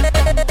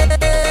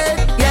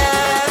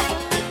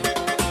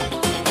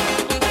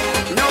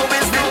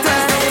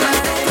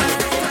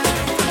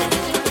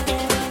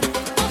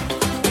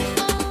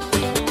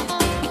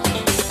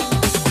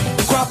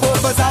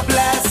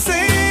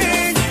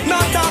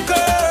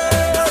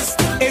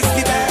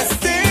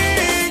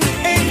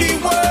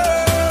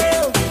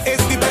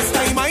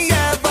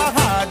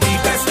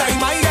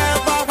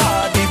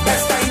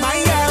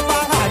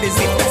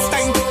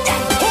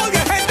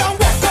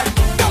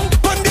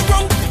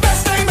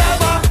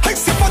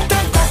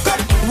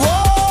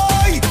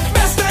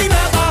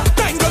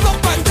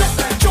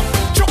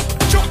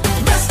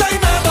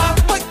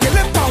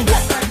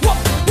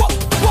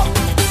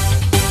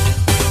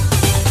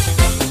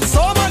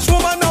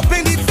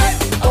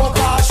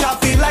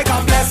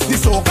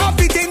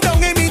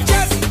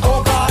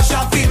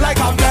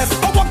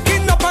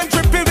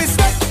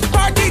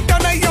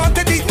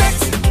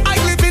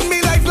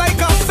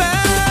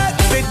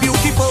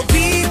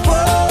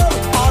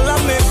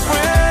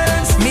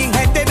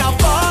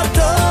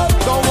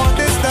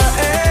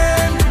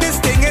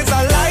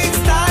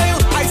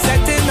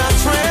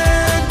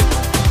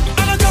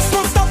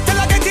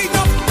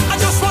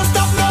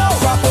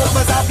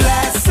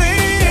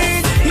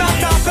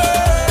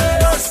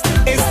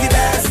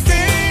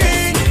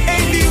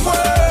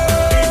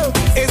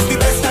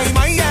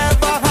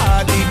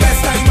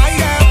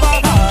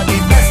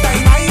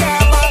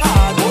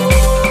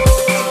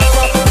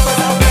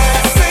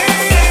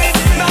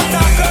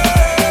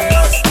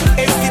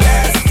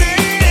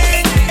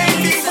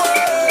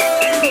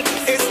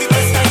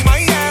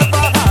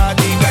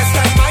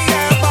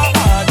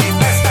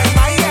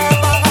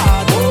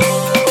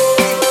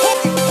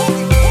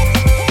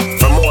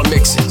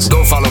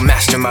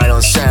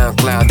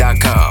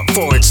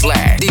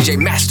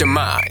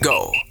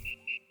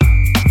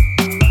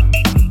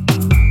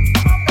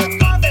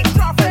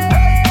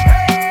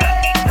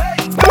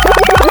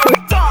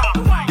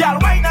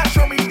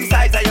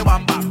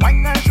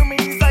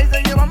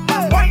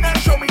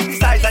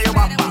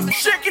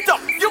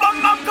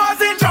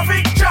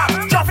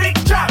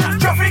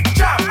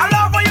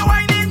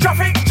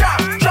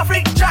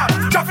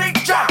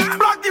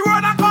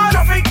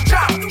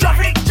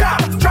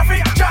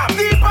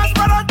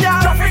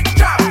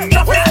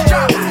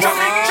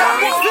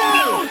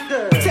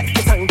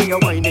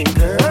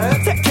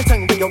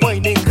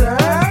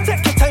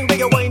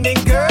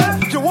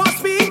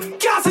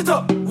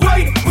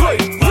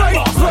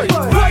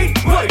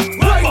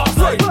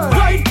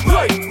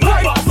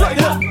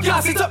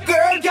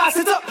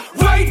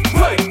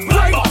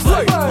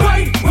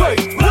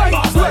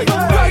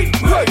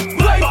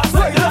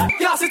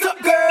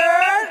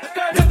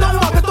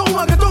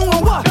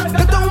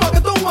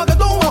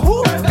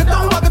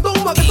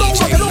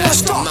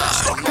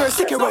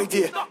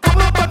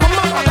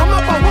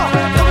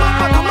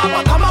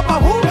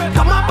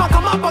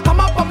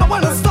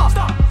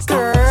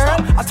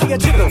 you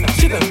jiggle,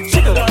 jiggle,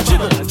 jiggle,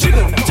 jiggle,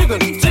 jiggle, jiggle,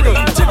 jiggle,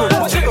 jiggle,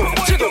 jiggle,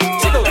 jiggle,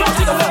 jiggle,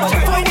 jiggle.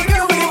 Find a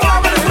girl with a bar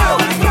in the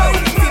mouth.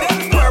 See that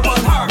purple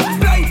heart,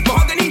 light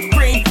mahogany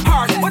green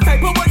heart. What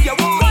type of wood you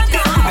want?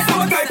 I said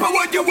what type of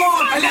wood you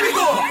want? And let me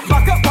go.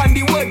 Back up on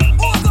the wood.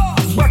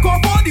 Work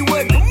off all the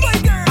wood.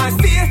 And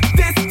say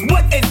this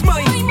wood is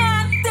mine.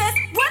 This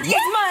wood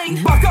is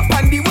mine. Back up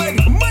on the wood.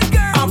 And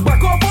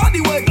work off all the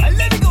wood. And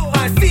let me go.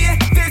 And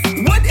say this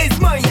wood is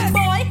mine.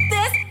 Boy,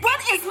 this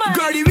wood is mine.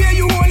 Girl, the way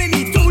you holding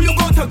it too, you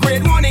go to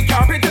grade 1 in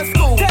carpenter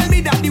school. Tell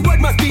me that the wood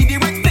must be the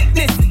right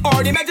thickness,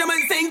 or the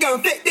measurements ain't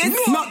gonna fit this.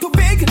 Not too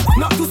big,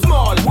 not too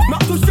small,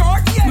 not too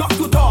short, not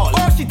too tall.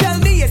 All she tell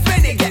me is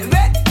when it get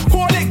wet,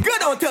 hold it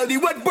good until the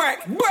wood break.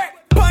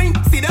 Pine,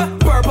 see the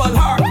purple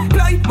heart,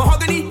 light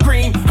mahogany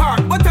green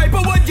heart. What type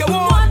of wood you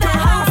want? Girl,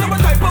 so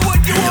what type of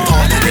wood you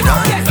want?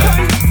 Yes,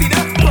 pine, see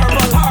the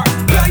purple heart,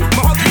 light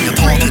mahogany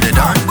green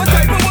heart. What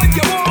type of wood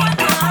you want?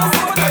 Girl, so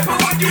what type of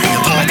wood you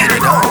want?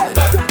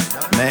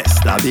 Mais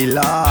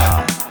stabila.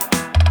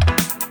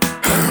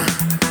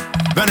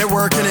 When they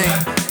working it,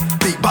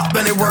 beat bop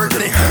when they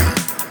working it.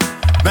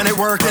 When they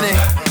working it,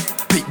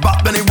 beat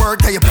bop when they work.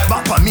 Tell you beat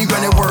bop on me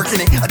when they working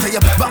it. I tell you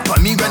beat bop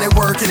on me when they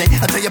working it.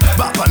 I tell you beat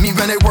bop on me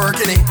when they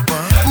working it.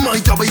 My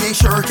job ain't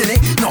shirking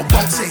it. No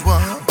bounce it,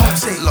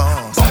 bounce it,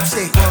 bounce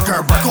it.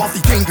 Girl, break off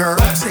the thing, girl.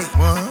 Bounce it,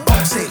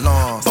 bounce it,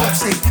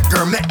 bounce it.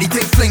 Girl, make the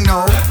thing fling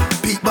now.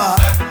 Beat bop,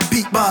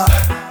 beat bop,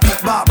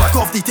 beat bop. Break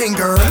off the thing,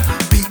 girl.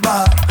 Beat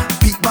bop,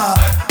 beat bop.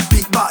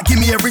 Give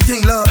me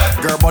everything, love.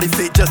 Girl, body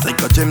fit just like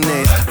a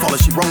gymnast. Follow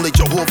she wrong like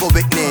Jehovah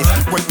Witness.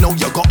 Right now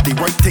you got the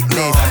right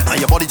thickness, and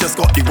your body just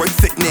got the right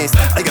fitness.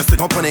 I can stick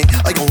up on it,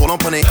 I can hold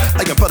on on it.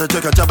 I can put a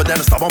jerk, a jabber, then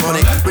I stop on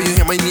it. When you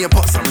hear my knee and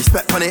put some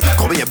respect on it.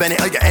 Call me a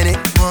Bennett, I get in it.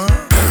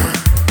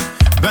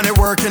 Bennett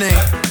working it,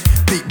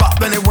 beat bop,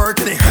 Bennett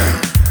working it.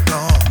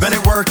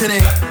 Bennett working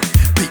it,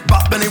 beat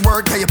bop, Bennett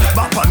work. Tell you beat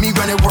bop on me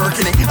when they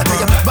working it. I tell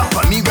you beat bop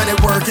on me when they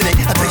working it.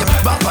 I tell you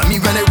beat bop on me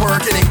when they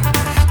working it.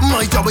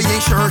 My job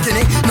ain't shirking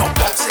it. No,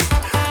 bounce it,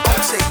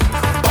 bounce it,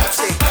 bounce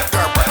it.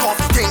 Girl, break off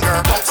the thing,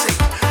 girl. Bounce it,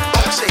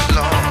 bounce it,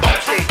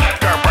 bounce it.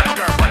 Girl, break,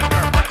 girl, break,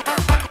 girl, break, girl, break.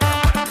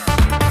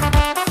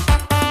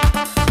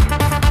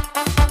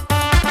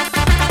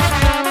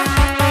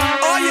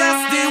 Oh yes,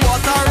 the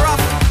water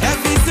rough.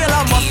 Every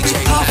sailor must be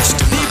tough.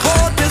 The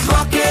boat is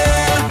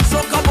rocking,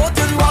 so come out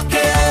and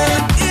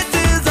rocking. It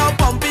is a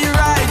bumpy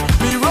ride.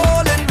 We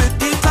rolling with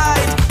the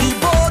tide. The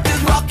boat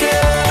is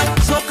rocking,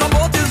 so come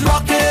out is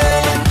rocking.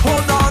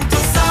 Hold on to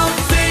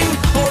something,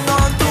 hold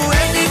on to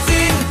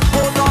anything,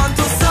 hold on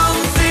to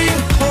something,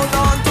 hold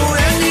on to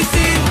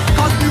anything.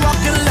 'Cause we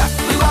rocking left,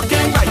 we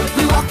rocking right,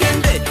 we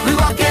rocking day, we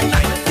rocking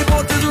night. The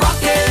boat is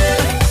rocking,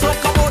 so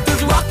come out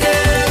is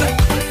rocking.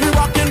 We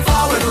rocking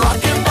forward,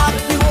 rocking back.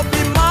 We hope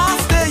the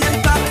mast stay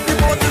intact. The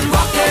boat is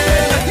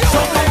rocking, so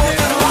come out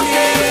is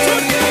rocking.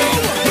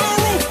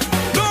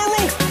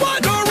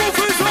 The roof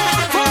is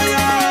on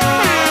fire.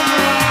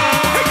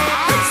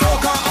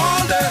 Soca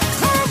all day.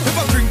 If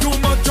I drink too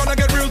much and I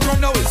get real drunk,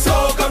 now it's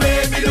soca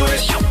made me do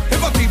it.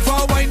 If I keep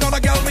far wine on a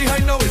gal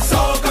behind, now it's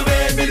soca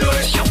made me do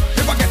it.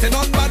 If I get it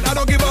on bad, I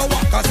don't give a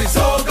what, 'cause it's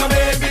soca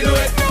made me do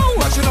it.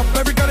 Washing up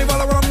every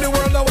carnival around the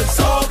world, now it's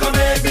soca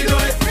made me do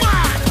it.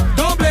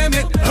 Don't blame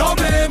it, don't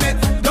blame it,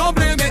 don't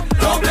blame it,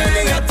 don't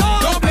blame it,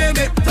 don't blame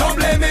it, don't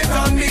blame it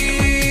on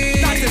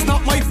me. That is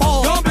not my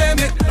fault. Don't blame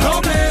it,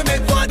 don't blame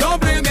it, don't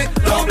blame it,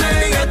 don't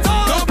blame it,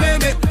 don't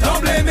blame it,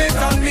 don't blame it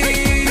on me.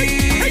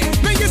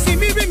 When you see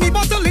me with me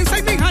bottle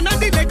inside me hand and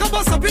the liquor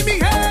bust up in me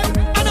head,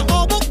 and I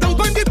all walk down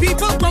on the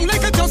people wrong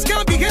like I just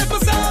can't behave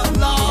myself,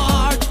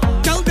 Lord.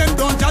 Tell them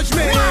don't judge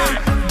me,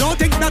 don't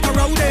think that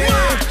around it.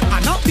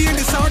 I'm not being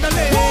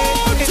disorderly.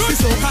 It's the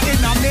soca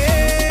in a me,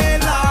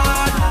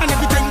 Lord. And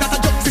every time that I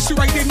jump, fish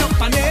riding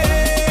up on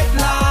it,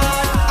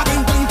 Lord. I've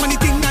been going for the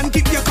thing and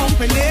keep you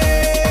company,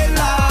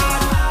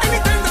 Lord.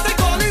 Anytime that I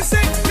call in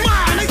sick,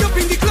 and I up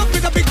in the club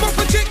with a big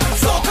bumper chick,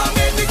 soca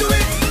made me do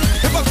it.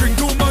 If I drink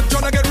too much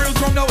and I get real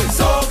drunk, now it's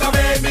soca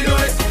made me do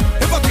it.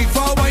 If I keep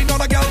far wine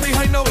on a gal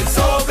behind, now it's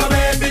soca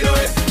made me do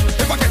it.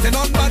 If I get it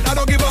on bad, I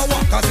don't give a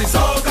what, 'cause it's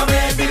soca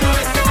made me do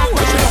it.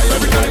 Washing up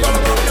every carnival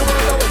around the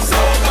world, now it's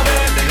soca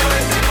made me do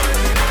it.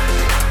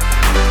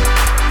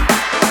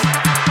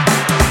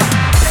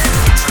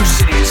 True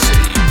City is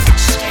city.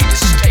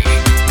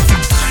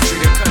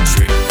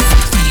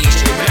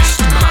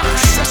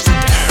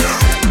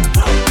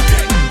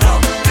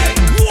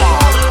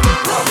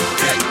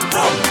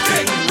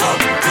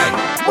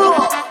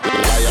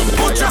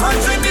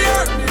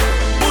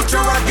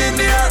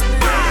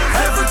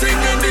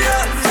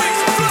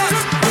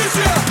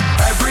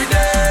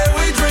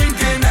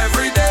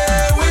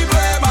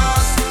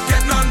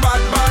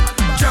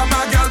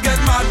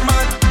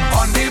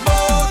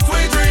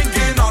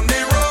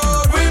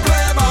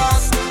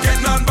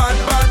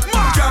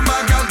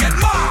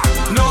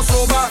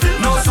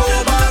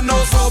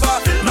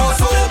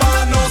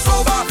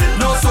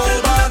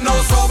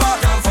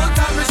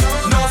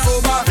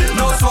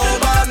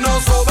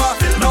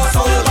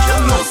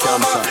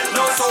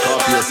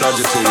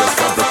 Sagittarius,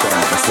 Capricorn,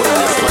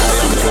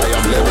 Aquarius, I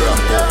am Libra.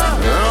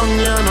 Young,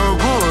 you no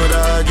good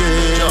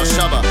again. Yo,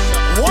 Shabba.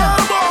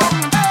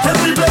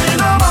 Every day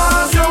in a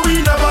mass, yeah, we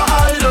never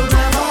idle.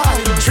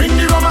 Drink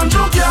the rum and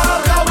joke, yeah,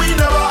 we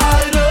never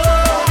idle.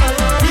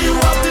 We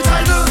want the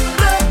title,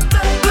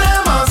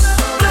 blame us,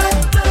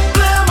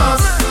 blame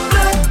us,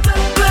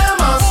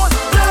 blame us.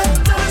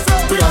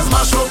 We just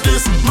mash up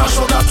this, mash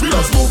up that. We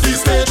just move the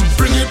stage,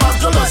 bring it back,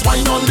 just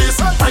wine on this,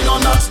 wine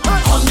on that.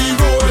 On the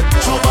road,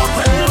 show up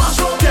when we mash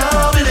up,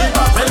 yeah, we live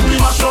back. When we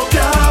mash up,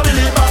 yeah, we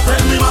live back.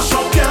 When we mash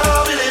up,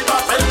 yeah, we live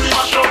back. When we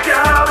mash up,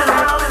 yeah, we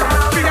live back.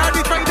 We are the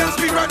tridents,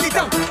 we run it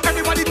down.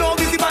 Everybody know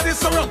we the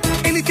baddest around.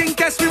 Anything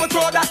test, we will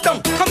throw that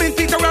down. Come in,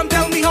 Peter, and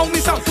tell me how me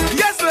sound.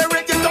 Yes,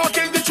 lyric, you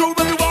talking the truth.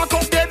 When we walk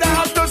out there, they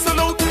have to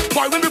salute.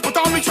 Why when we put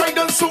on the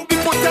trident suit, we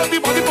put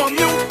everybody from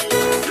you.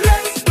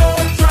 Let's go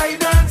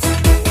tridents.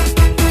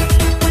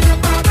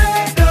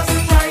 Barbados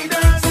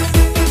tridents.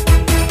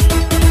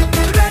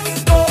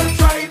 Let's go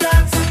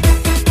tridents.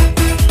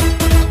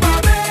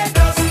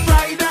 Barbados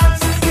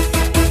tridents.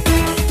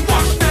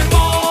 Wash them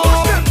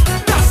all.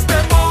 Dust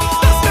them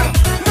all.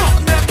 Knock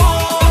them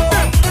all.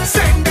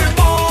 Send them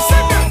all.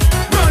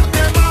 Run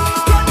them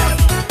all.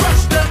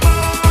 Brush them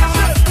all.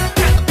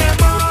 Get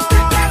them all.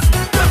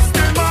 Dust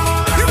them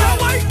all. You know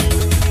why?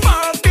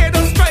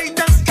 Barbados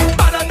tridents is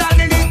better than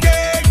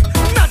anything.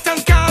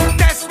 Nothing can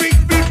test. We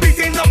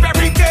beating up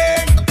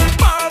everything.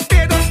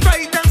 Barbados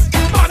tridents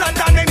is better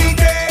than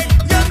anything.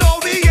 You know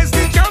we is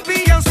the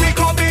champions. We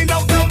coming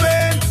out to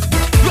win.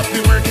 Look, we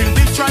working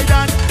big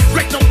trident.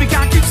 Right now we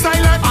can't keep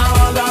silent.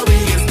 All that we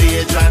is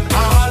Adrian,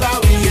 all that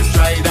we is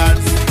Trident.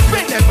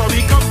 Whenever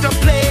we come to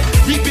play,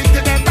 we beat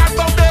them back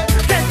from there.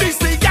 Then we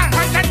say, yeah,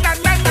 yeah.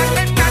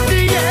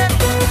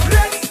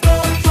 Let's go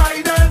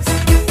tridents.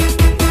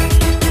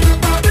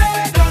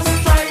 Barbados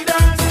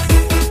tridents.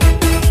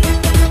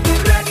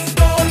 Let's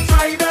go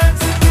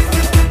tridents.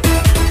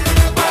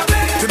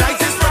 Tonight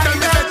is fun and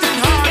we betting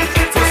hard.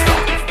 Full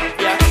stop.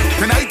 Yeah.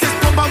 Tonight is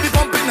pump and we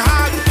pumping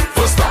hard.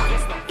 Full stop.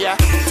 Yeah.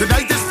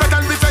 Tonight is fun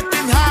and we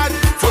betting hard.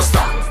 Full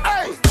stop.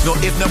 No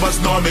if, never,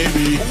 nor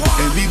maybe.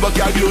 And we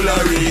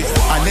vocabulary.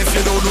 And if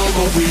you don't know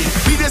what we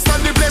just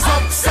turn the place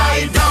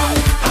upside down.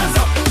 Hands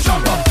up,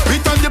 jump up. We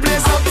turn the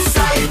place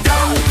upside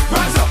down.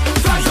 Rise up,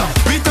 rise up.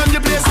 We turn the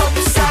place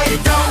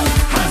upside down.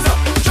 Hands up,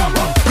 jump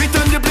up. We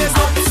turn the place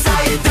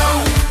upside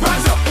down.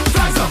 Rise up,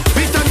 rise up.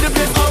 We turn the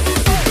place up.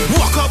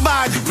 Walk up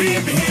bad.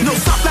 No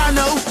stop that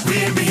now.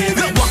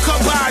 No walk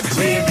up bad.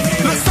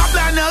 No stop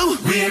that now.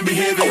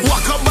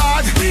 Walk up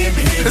bad.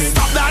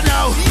 Stop that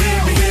now.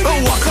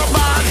 Walk up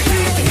bad.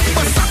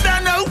 Stop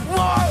that now.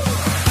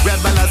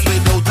 Rebels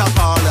without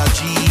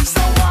apologies.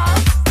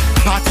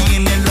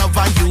 Partying in love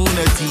and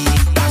unity.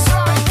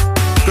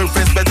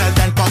 Girlfriends better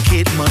than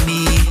pocket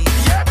money.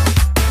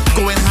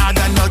 Going hard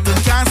and nothing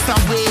can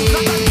stop we.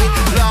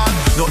 Lord,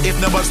 no if,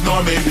 never, nor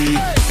maybe.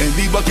 And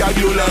the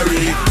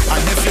vocabulary.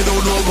 And if you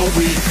don't know what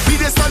we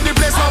just turn the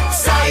place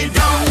upside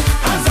down.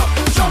 Hands up,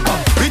 jump up.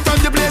 We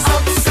turn the place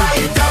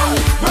upside down.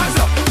 Rise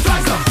up,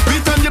 rise up. We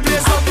turn the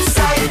place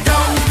upside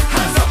down.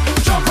 Hands up,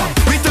 jump up.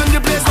 We turn the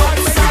place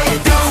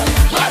upside down.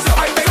 Rise up,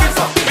 I beg it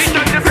up. We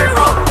turn the place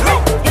up. Who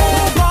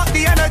got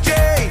the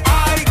energy?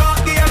 I got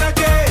the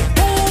energy.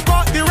 Who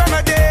got the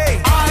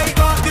remedy? I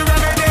got the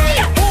remedy.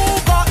 Who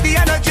got the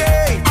energy?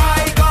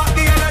 I got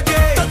the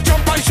energy. To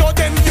jump and show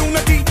them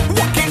unity.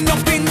 Walking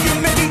up in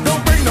unity.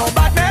 Don't bring no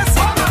badness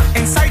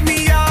inside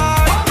me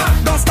yard.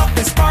 Don't stop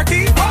this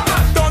party.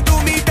 Don't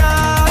do me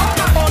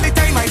that. Only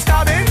time I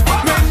stabbing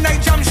when I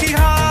jump she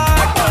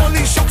hard.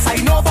 Only shots I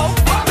know about.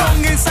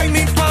 Tongue inside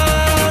me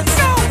pants.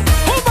 So,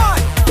 hold on.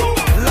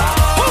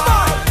 Hold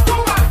on.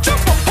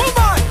 Jump up. Hold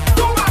on.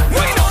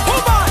 Wait up.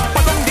 Hold on.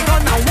 But don't dig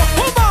on now.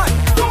 Hold on.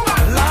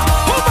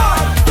 Hold on.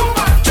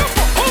 Jump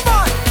up. Hold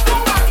on.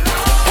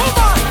 Hold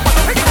on. But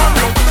don't dig on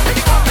now.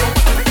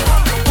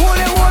 Hold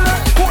it.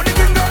 Hold the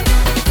finger.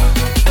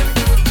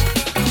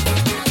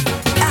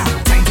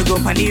 Time to go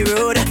on the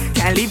road.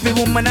 Can't leave me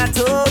woman at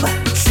home.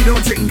 She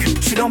don't drink,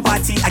 she don't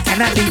party. I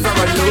cannot leave her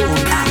alone.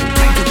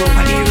 Time to go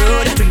on the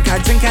road.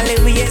 Drink and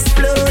let me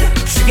explode.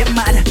 She get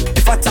mad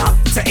if I talk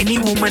to any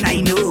woman I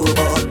know.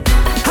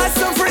 Had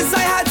some friends I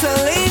had to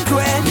link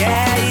with.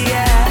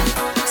 Yeah.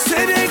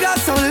 Say they got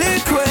some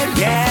liquid.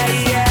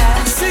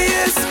 Yeah. See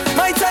it's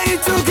my time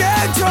to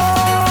get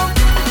drunk.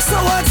 So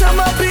I tell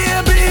my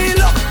baby,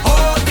 look,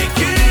 hold the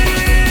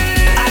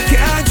key. I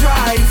can't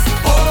drive.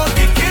 Hold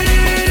the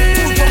key.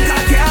 Too drunk,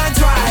 I can't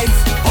drive.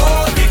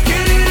 Hold the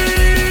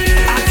key.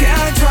 I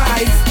can't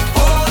drive.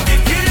 Hold the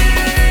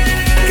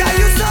key. Can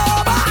you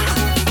sober?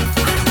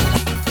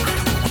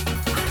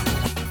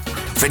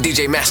 For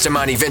DJ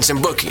Mastermind events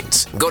and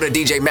bookings, go to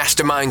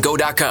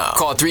DJMastermindGo.com.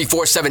 Call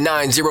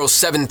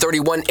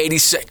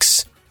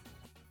 3479-073186.